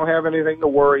really don't have anything to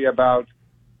worry about.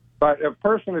 But a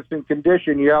person that's in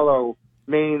condition yellow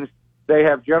means they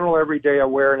have general everyday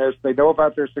awareness. They know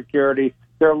about their security.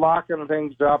 They're locking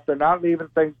things up. They're not leaving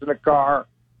things in the car.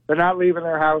 They're not leaving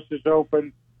their houses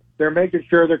open. They're making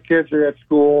sure their kids are at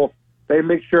school. They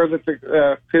make sure that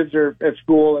the kids are at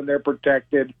school and they're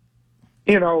protected.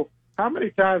 How many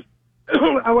times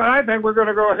I think we're going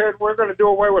to go ahead, we're going to do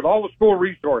away with all the school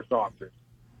resource officers.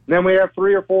 And then we have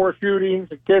 3 or 4 shootings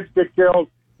and kids get killed.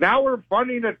 Now we're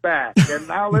funding it back, and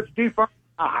now let's defund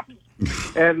cops.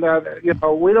 And,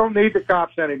 we don't need the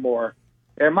cops anymore.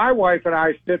 And my wife and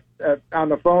I sit on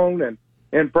the phone and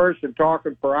in person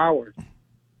talking for hours.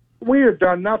 We have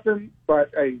done nothing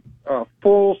but a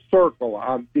full circle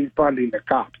on defunding the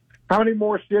cops. How many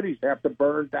more cities have to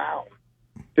burn down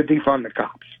to defund the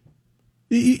cops?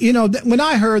 When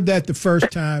I heard that the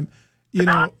first time,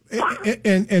 and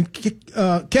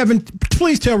Kevin,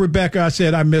 please tell Rebecca I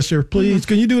said I miss her. Please,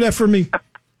 can you do that for me?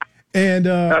 And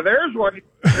now there's one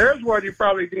you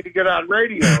probably need to get on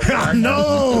radio. Right?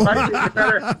 No,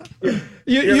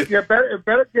 you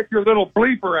better get your little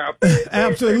bleeper out there.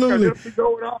 Absolutely. It'll be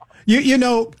going on.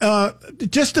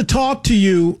 Just to talk to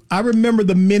you, I remember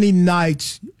the many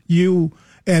nights you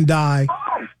and I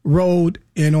rode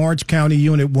in Orange County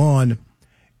Unit 1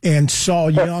 and saw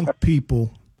young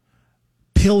people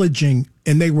pillaging,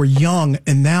 and they were young.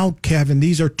 And now, Kevin,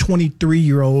 these are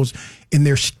 23-year-olds, and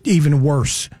they're even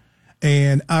worse.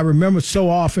 And I remember so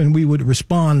often we would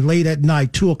respond late at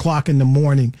night, 2 o'clock in the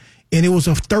morning, and it was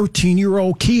a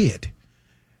 13-year-old kid.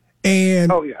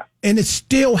 And and it's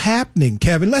still happening,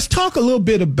 Kevin. Let's talk a little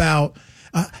bit about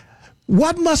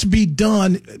what must be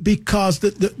done, because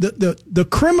the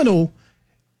criminal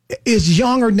is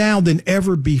younger now than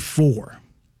ever before.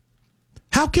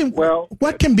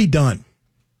 What can be done?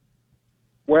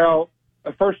 Well,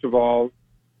 first of all,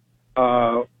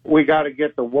 we got to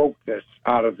get the wokeness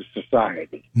out of the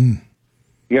society.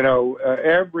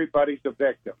 Everybody's a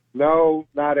victim. No,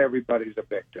 not everybody's a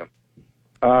victim.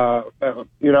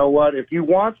 You know what? If you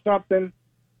want something,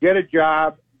 get a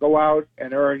job, go out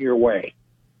and earn your way,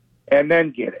 and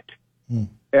then get it.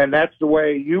 And that's the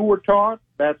way you were taught.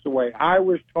 That's the way I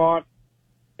was taught.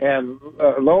 And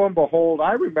lo and behold,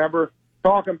 I remember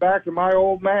talking back to my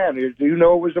old man. Do you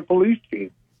know it was a police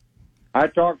chief? I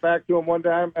talked back to him one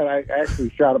time, and I actually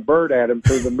shot a bird at him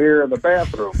through the mirror in the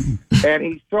bathroom, and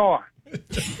he saw it.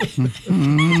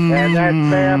 And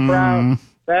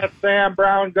that Sam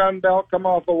Brown gun belt come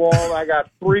off the wall, and I got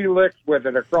 3 licks with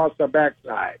it across the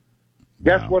backside.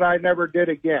 Guess what I never did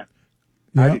again?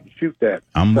 I didn't shoot that.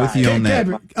 I'm with you on that.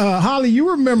 Kevin, Holly,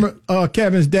 you remember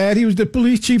Kevin's dad? He was the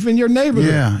police chief in your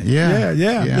neighborhood. Yeah.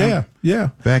 Yeah.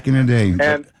 Back in the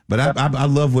day. But I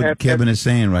love what Kevin is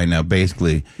saying right now.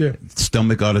 Basically,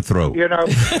 stomach or the throat. You know,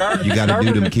 you got to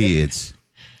do them kids.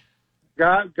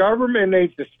 Government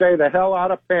needs to stay the hell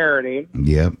out of parenting.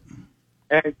 Yep.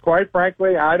 And quite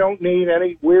frankly, I don't need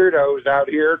any weirdos out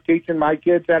here teaching my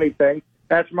kids anything.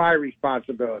 That's my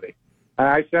responsibility.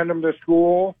 I send them to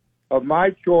school of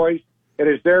my choice. It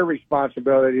is their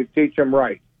responsibility to teach them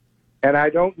right. And I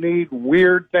don't need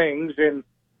weird things in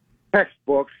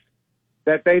textbooks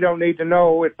that they don't need to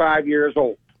know at 5 years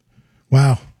old.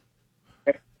 Wow.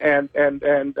 And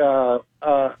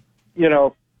you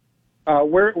know,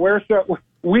 I'm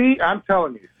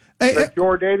telling you, the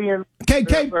Jordanian,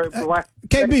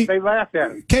 KB, they laughed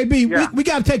at it. KB, we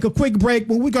got to take a quick break,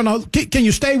 but can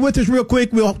you stay with us real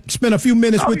quick? We'll spend a few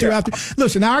minutes with you after.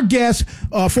 Listen, our guest,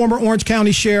 former Orange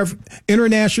County Sheriff,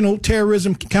 international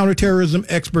counterterrorism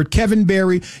expert, Kevin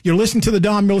Barry. You're listening to the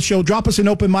Don Miller Show. Drop us an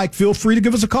open mic. Feel free to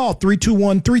give us a call,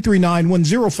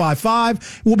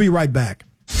 321-339-1055. We'll be right back.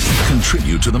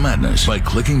 Contribute to the madness by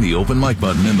clicking the open mic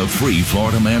button in the free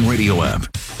Florida Man Radio app.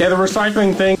 Yeah, the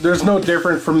recycling thing, there's no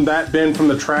different from that bin from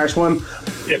the trash one.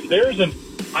 If there's an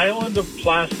island of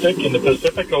plastic in the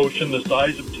Pacific Ocean the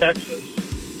size of Texas,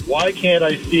 why can't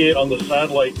I see it on the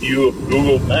satellite view of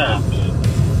Google Maps?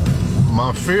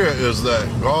 My fear is that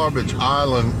Garbage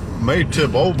Island may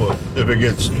tip over if it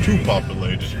gets too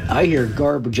populated. I hear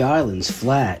Garbage Island's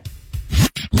flat.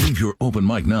 Leave your open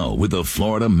mic now with the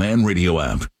Florida Man Radio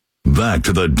app. Back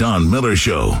to the Don Miller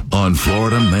Show on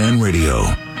Florida Man Radio.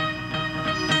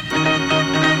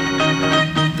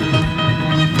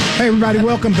 Hey, everybody,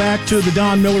 welcome back to the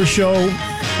Don Miller Show.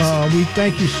 We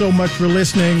thank you so much for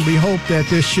listening. We hope that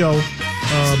this show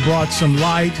brought some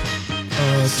light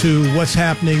to what's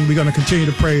happening. We're going to continue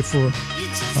to pray for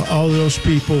all of those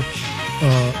people.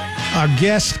 Our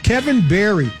guest, Kevin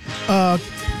Barry.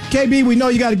 KB, we know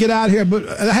you got to get out of here, but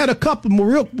I had a couple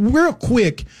more real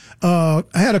quick. I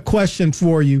had a question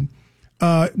for you.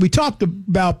 We talked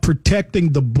about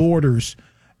protecting the borders,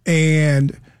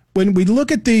 and when we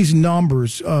look at these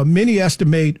numbers, many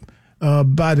estimate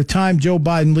by the time Joe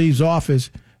Biden leaves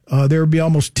office, there will be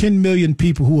almost 10 million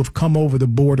people who have come over the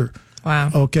border.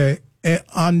 Wow. Okay.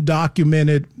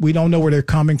 Undocumented. We don't know where they're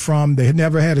coming from. They had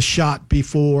never had a shot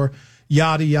before.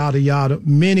 Yada, yada, yada.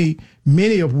 Many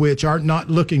of which are not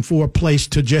looking for a place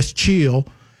to just chill.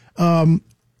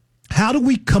 How do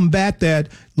we combat that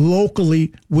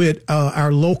locally with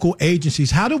our local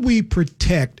agencies? How do we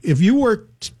protect? If you were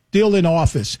still in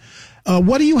office,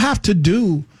 what do you have to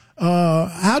do?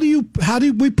 How do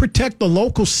we protect the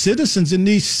local citizens in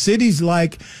these cities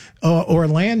like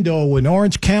Orlando and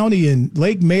Orange County and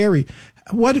Lake Mary?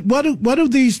 What do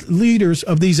these leaders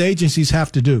of these agencies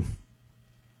have to do?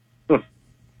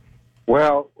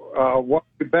 Well, what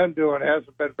we've been doing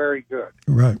hasn't been very good.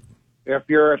 Right. If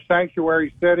you're a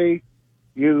sanctuary city,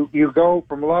 you go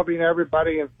from loving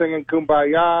everybody and singing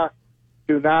Kumbaya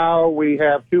to now we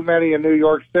have too many in New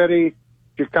York City,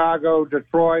 Chicago,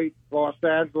 Detroit, Los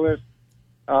Angeles.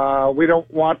 We don't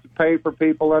want to pay for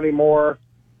people anymore.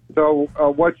 So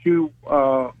what you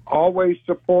always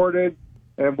supported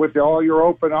and with all your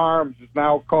open arms is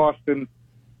now costing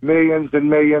millions and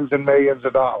millions and millions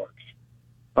of dollars.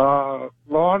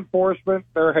 Law enforcement,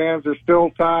 their hands are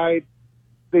still tied.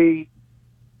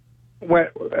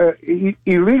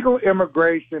 Illegal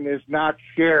immigration is not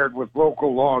shared with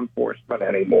local law enforcement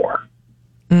anymore.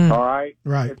 All right?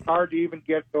 Right. It's hard to even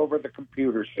get over the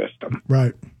computer system.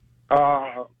 Right.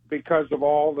 Because of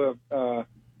all the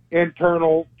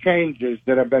internal changes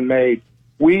that have been made.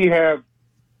 We have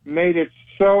made it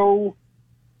so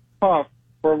tough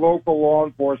for local law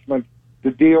enforcement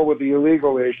to deal with the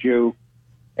illegal issue.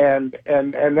 And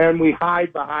then we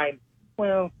hide behind,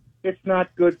 well, it's not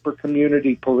good for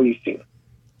community policing.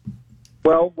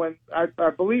 Well, when I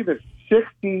believe it's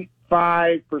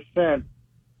 65%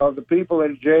 of the people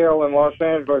in jail in Los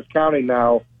Angeles County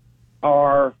now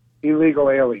are illegal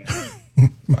aliens.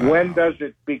 When does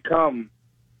it become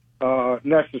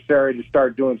necessary to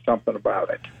start doing something about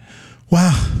it?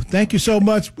 Wow. Thank you so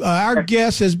much. Our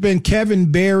guest has been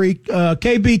Kevin Barry.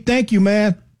 KB, thank you,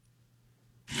 man.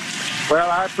 Well,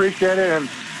 I appreciate it, and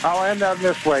I'll end on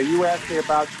this way. You asked me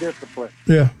about discipline.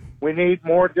 Yeah. We need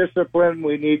more discipline.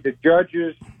 We need the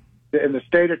judges and the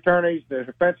state attorneys, the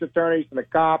defense attorneys, and the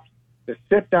cops to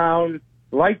sit down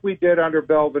like we did under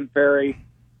Belvin Ferry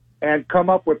and come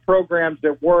up with programs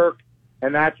that work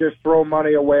and not just throw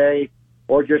money away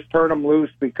or just turn them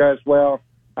loose because, well,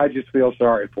 I just feel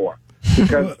sorry for them.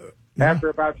 Because after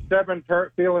about 7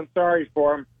 feeling sorry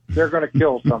for them, they're going to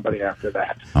kill somebody after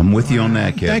that. I'm with you on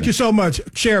that, Kevin. Thank you so much.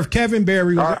 Sheriff Kevin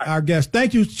Berry was our guest.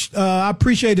 Thank you. I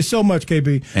appreciate it so much,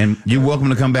 KB. And you're welcome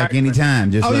to come back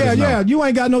anytime. Just let us know. You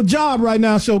ain't got no job right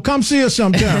now, so come see us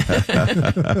sometime.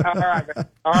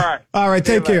 All right.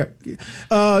 Take care.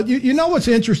 You know what's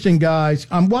interesting, guys?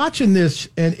 I'm watching this,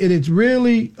 and it is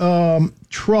really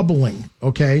troubling,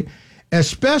 okay?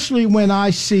 Especially when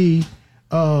I see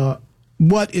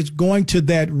what is going to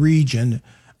that region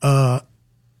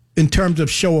in terms of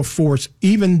show of force,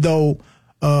 even though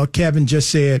Kevin just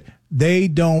said they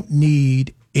don't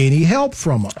need any help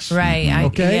from us. Right.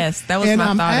 Okay. Yes, that was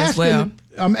my thought as well.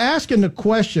 I'm asking the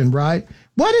question, right?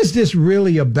 What is this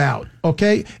really about?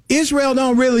 Okay. Israel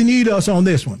don't really need us on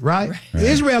this one, right?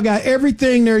 Israel got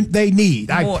everything they need.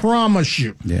 More. I promise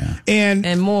you. Yeah.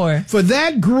 And more. For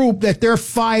that group that they're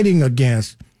fighting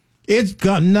against, it's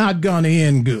not going to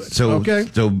end good. So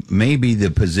maybe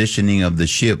the positioning of the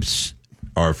ships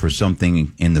are for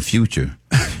something in the future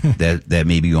that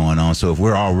may be going on. So if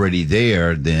we're already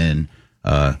there, then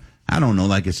I don't know.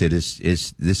 Like I said,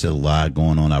 this a lot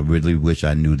going on. I really wish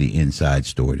I knew the inside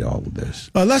story to all of this.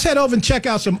 Let's head over and check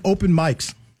out some open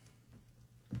mics.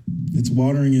 It's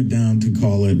watering it down to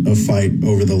call it a fight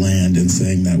over the land and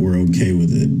saying that we're okay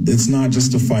with it. It's not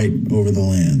just a fight over the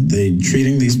land. They're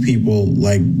treating these people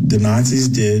like the Nazis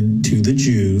did to the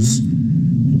Jews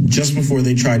just before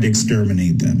they tried to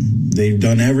exterminate them. They've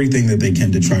done everything that they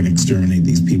can to try to exterminate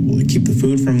these people. They keep the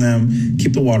food from them,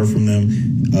 keep the water from them,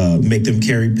 make them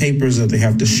carry papers that they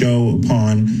have to show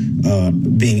upon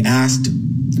being asked,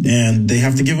 and they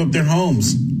have to give up their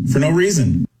homes for no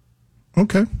reason.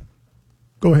 Okay.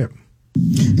 Go ahead.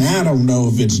 Now, I don't know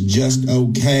if it's just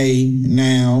okay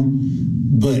now,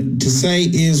 but to say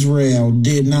Israel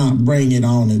did not bring it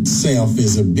on itself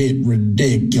is a bit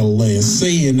ridiculous,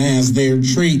 seeing as they're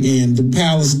treating the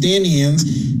Palestinians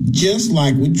just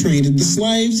like we treated the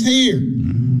slaves here.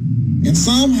 And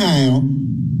somehow,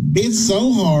 it's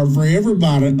so hard for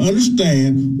everybody to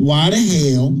understand why the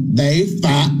hell they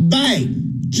fight back.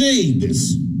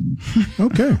 Jeebus.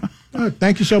 Okay.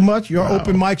 Thank you so much. Your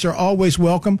open mics are always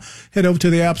welcome. Head over to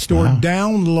the App Store,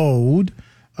 download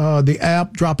the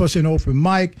app, drop us an open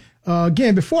mic.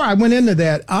 Again, before I went into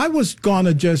that, I was going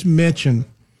to just mention,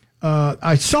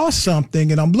 I saw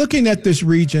something, and I'm looking at this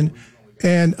region,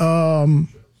 and I'm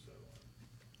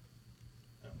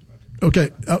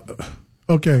looking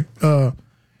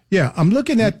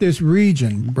at this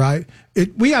region, right?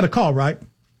 We had a call, right?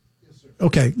 Yes, sir.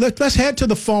 Okay, let's head to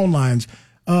the phone lines.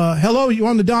 Hello, you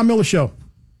on the Don Miller Show?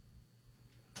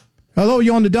 Hello,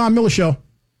 you on the Don Miller Show?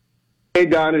 Hey,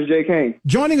 Don, it's Jay Kane.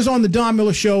 Joining us on the Don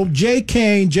Miller Show, Jay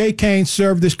Kane. Jay Kane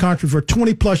served this country for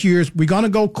 20-plus years. We're going to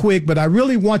go quick, but I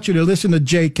really want you to listen to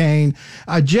Jay Kane.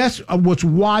 I just was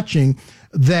watching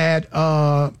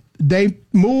that they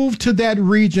moved to that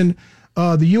region,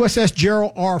 the USS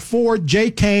Gerald R. Ford.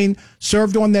 Jay Kane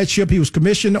served on that ship. He was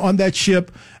commissioned on that ship.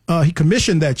 He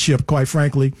commissioned that ship, quite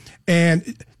frankly.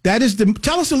 And that is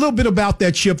tell us a little bit about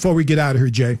that ship before we get out of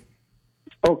here, Jay.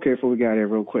 Okay, before we get out of here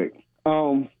real quick.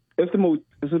 It's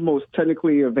the most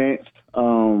technically advanced,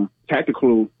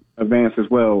 tactical advanced as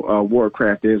well,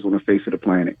 warcraft is on the face of the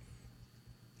planet.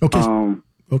 Okay.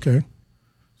 Okay.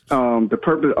 The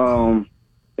purpose,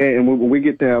 and when we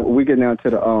get there, we get down to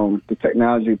the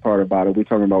technology part about it. We're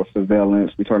talking about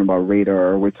surveillance. We're talking about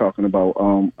radar. We're talking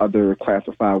about other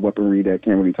classified weaponry that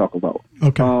can't really talk about.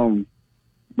 Okay.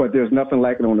 But there's nothing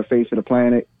like it on the face of the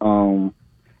planet. And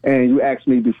you asked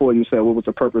me before, you said, what was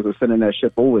the purpose of sending that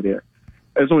ship over there?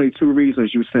 There's only two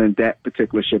reasons you send that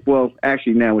particular ship. Well,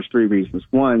 actually, now it's three reasons.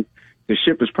 One, the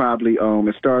ship is probably,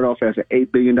 it started off as an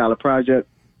 $8 billion project.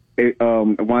 It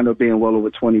wound up being well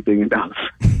over $20 billion.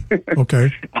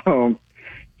 Okay.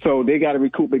 So they got to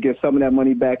recoup and get some of that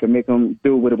money back and make them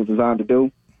do what it was designed to do.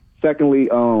 Secondly,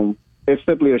 it's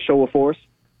simply a show of force.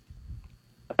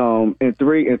 And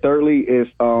thirdly is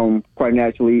quite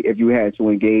naturally, if you had to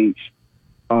engage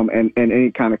in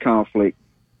any kind of conflict,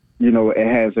 it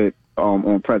has it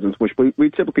on presence, which we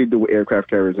typically do with aircraft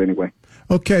carriers anyway.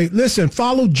 Okay, listen,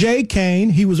 follow Jay Kane.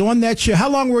 He was on that ship. How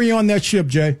long were you on that ship,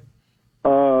 Jay?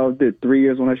 Did 3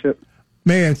 years on that ship.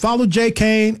 Man, follow Jay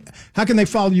Kane. How can they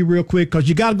follow you real quick? Because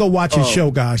you got to go watch his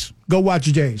show, guys. Go watch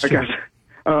Jay's show.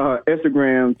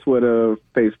 Instagram, Twitter,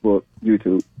 Facebook,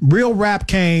 YouTube. Real Rap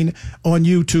Kane on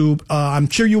YouTube. I'm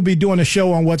sure you'll be doing a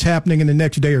show on what's happening in the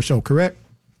next day or so, correct?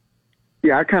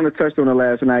 Yeah, I kind of touched on it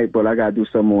last night, but I got to do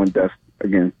some more in depth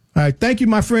again. All right. Thank you,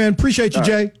 my friend. Appreciate you,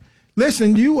 Jay.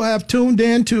 Listen, you have tuned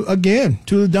in to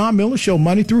the Don Miller Show,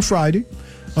 Monday through Friday,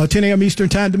 10 a.m. Eastern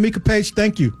Time. Demica Paige,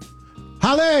 thank you.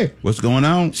 Holly! What's going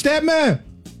on? Statman!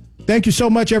 Thank you so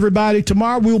much, everybody.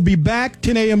 Tomorrow we'll be back,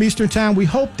 10 a.m. Eastern Time. We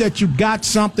hope that you got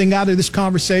something out of this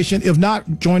conversation. If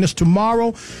not, join us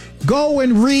tomorrow. Go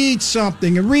and read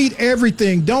something and read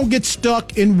everything. Don't get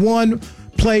stuck in one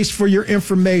place for your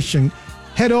information.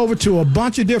 Head over to a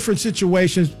bunch of different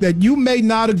situations that you may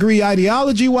not agree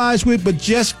ideology-wise with, but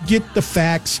just get the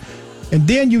facts, and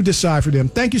then you decide for them.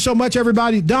 Thank you so much,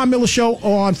 everybody. Don Miller Show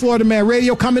on Florida Man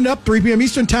Radio coming up, 3 p.m.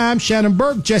 Eastern Time. Shannon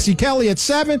Burke, Jesse Kelly at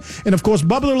 7, and, of course,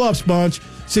 Bubbler Love Sponge,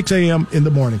 6 a.m. in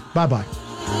the morning. Bye-bye.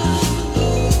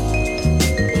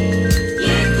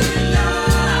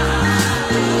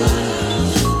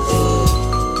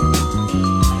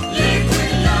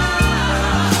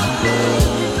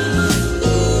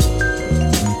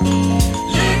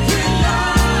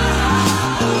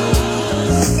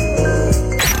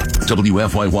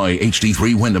 WFYY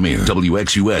HD3 Windermere,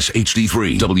 WXUS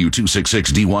HD3,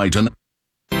 W266DY tonight.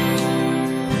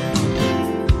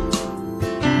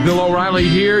 Bill O'Reilly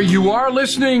here. You are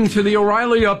listening to the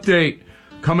O'Reilly Update.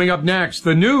 Coming up next,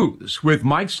 the news with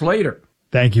Mike Slater.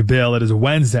 Thank you, Bill. It is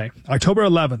Wednesday, October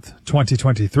 11th,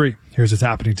 2023. Here's what's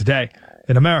happening today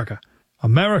in America.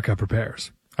 America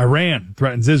prepares. Iran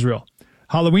threatens Israel.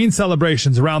 Halloween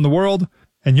celebrations around the world.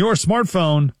 And your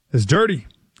smartphone is dirty.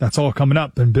 That's all coming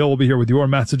up, and Bill will be here with your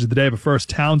message of the day. But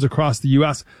first, towns across the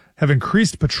U.S. have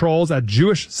increased patrols at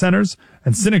Jewish centers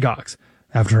and synagogues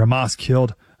after Hamas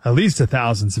killed at least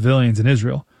 1,000 civilians in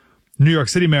Israel. New York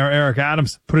City Mayor Eric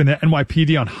Adams putting the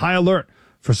NYPD on high alert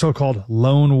for so-called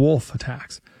lone wolf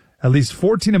attacks. At least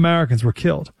 14 Americans were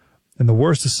killed in the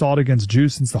worst assault against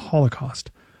Jews since the Holocaust.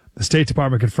 The State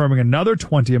Department confirming another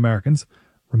 20 Americans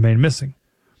remain missing.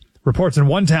 Reports in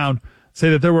one town say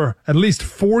that there were at least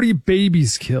 40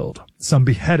 babies killed, some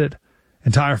beheaded,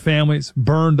 entire families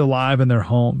burned alive in their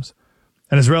homes.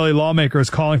 An Israeli lawmaker is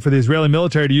calling for the Israeli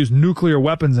military to use nuclear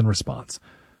weapons in response.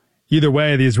 Either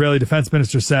way, the Israeli defense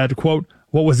minister said, quote,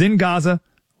 "What was in Gaza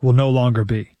will no longer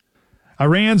be."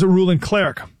 Iran's ruling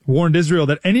cleric warned Israel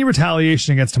that any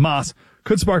retaliation against Hamas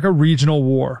could spark a regional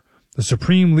war. The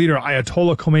supreme leader,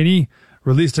 Ayatollah Khomeini,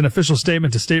 released an official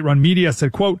statement to state-run media,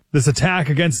 said, quote, "This attack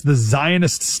against the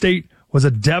Zionist state was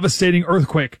a devastating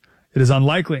earthquake. It is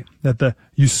unlikely that the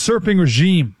usurping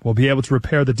regime will be able to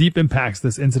repair the deep impacts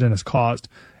this incident has caused.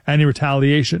 Any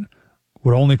retaliation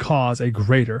would only cause a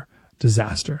greater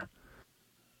disaster."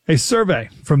 A survey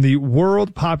from the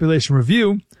World Population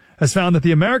Review has found that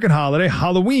the American holiday,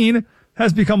 Halloween,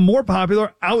 has become more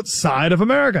popular outside of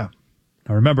America.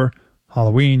 Now remember,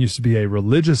 Halloween used to be a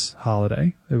religious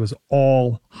holiday. It was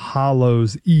All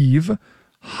Hallows Eve.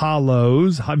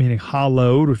 Hallows, meaning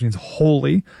hallowed, which means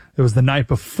holy. It was the night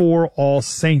before All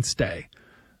Saints Day.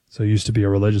 So it used to be a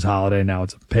religious holiday. Now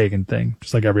it's a pagan thing,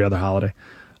 just like every other holiday.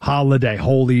 Holiday,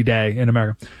 holy day in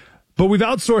America. But we've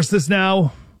outsourced this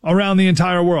now around the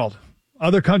entire world.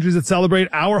 Other countries that celebrate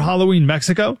our Halloween,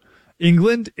 Mexico,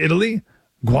 England, Italy,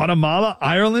 Guatemala,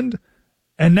 Ireland,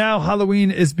 and now Halloween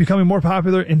is becoming more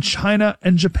popular in China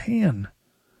and Japan.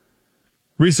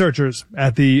 Researchers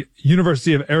at the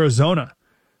University of Arizona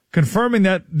confirming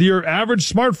that your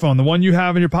average smartphone, the one you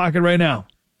have in your pocket right now,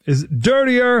 is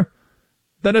dirtier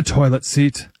than a toilet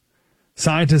seat.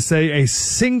 Scientists say a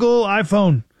single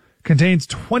iPhone contains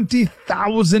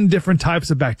 20,000 different types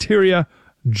of bacteria,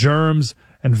 germs,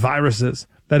 and viruses.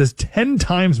 That is 10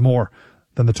 times more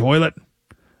than the toilet.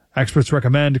 Experts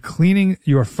recommend cleaning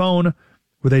your phone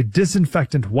with a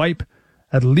disinfectant wipe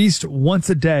at least once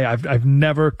a day. I've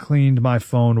never cleaned my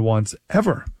phone once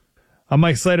ever. I'm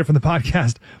Mike Slater from the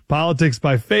podcast Politics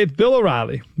by Faith. Bill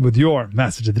O'Reilly with your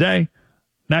message of the day.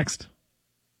 Next.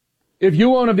 If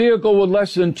you own a vehicle with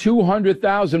less than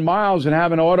 200,000 miles and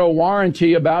have an auto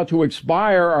warranty about to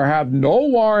expire or have no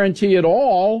warranty at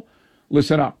all,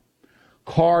 listen up.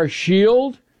 Car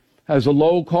Shield has a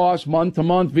low-cost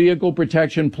month-to-month vehicle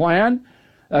protection plan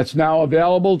that's now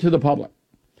available to the public.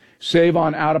 Save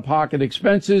on out-of-pocket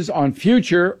expenses on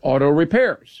future auto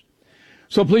repairs.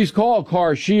 So please call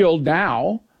Car Shield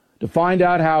now to find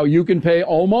out how you can pay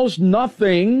almost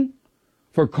nothing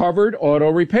for covered auto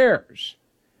repairs.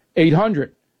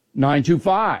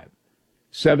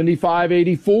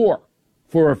 800-925-7584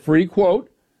 for a free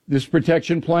quote. This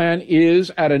protection plan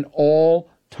is at an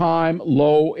all-time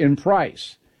low in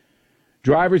price.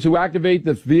 Drivers who activate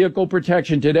the vehicle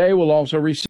protection today will also receive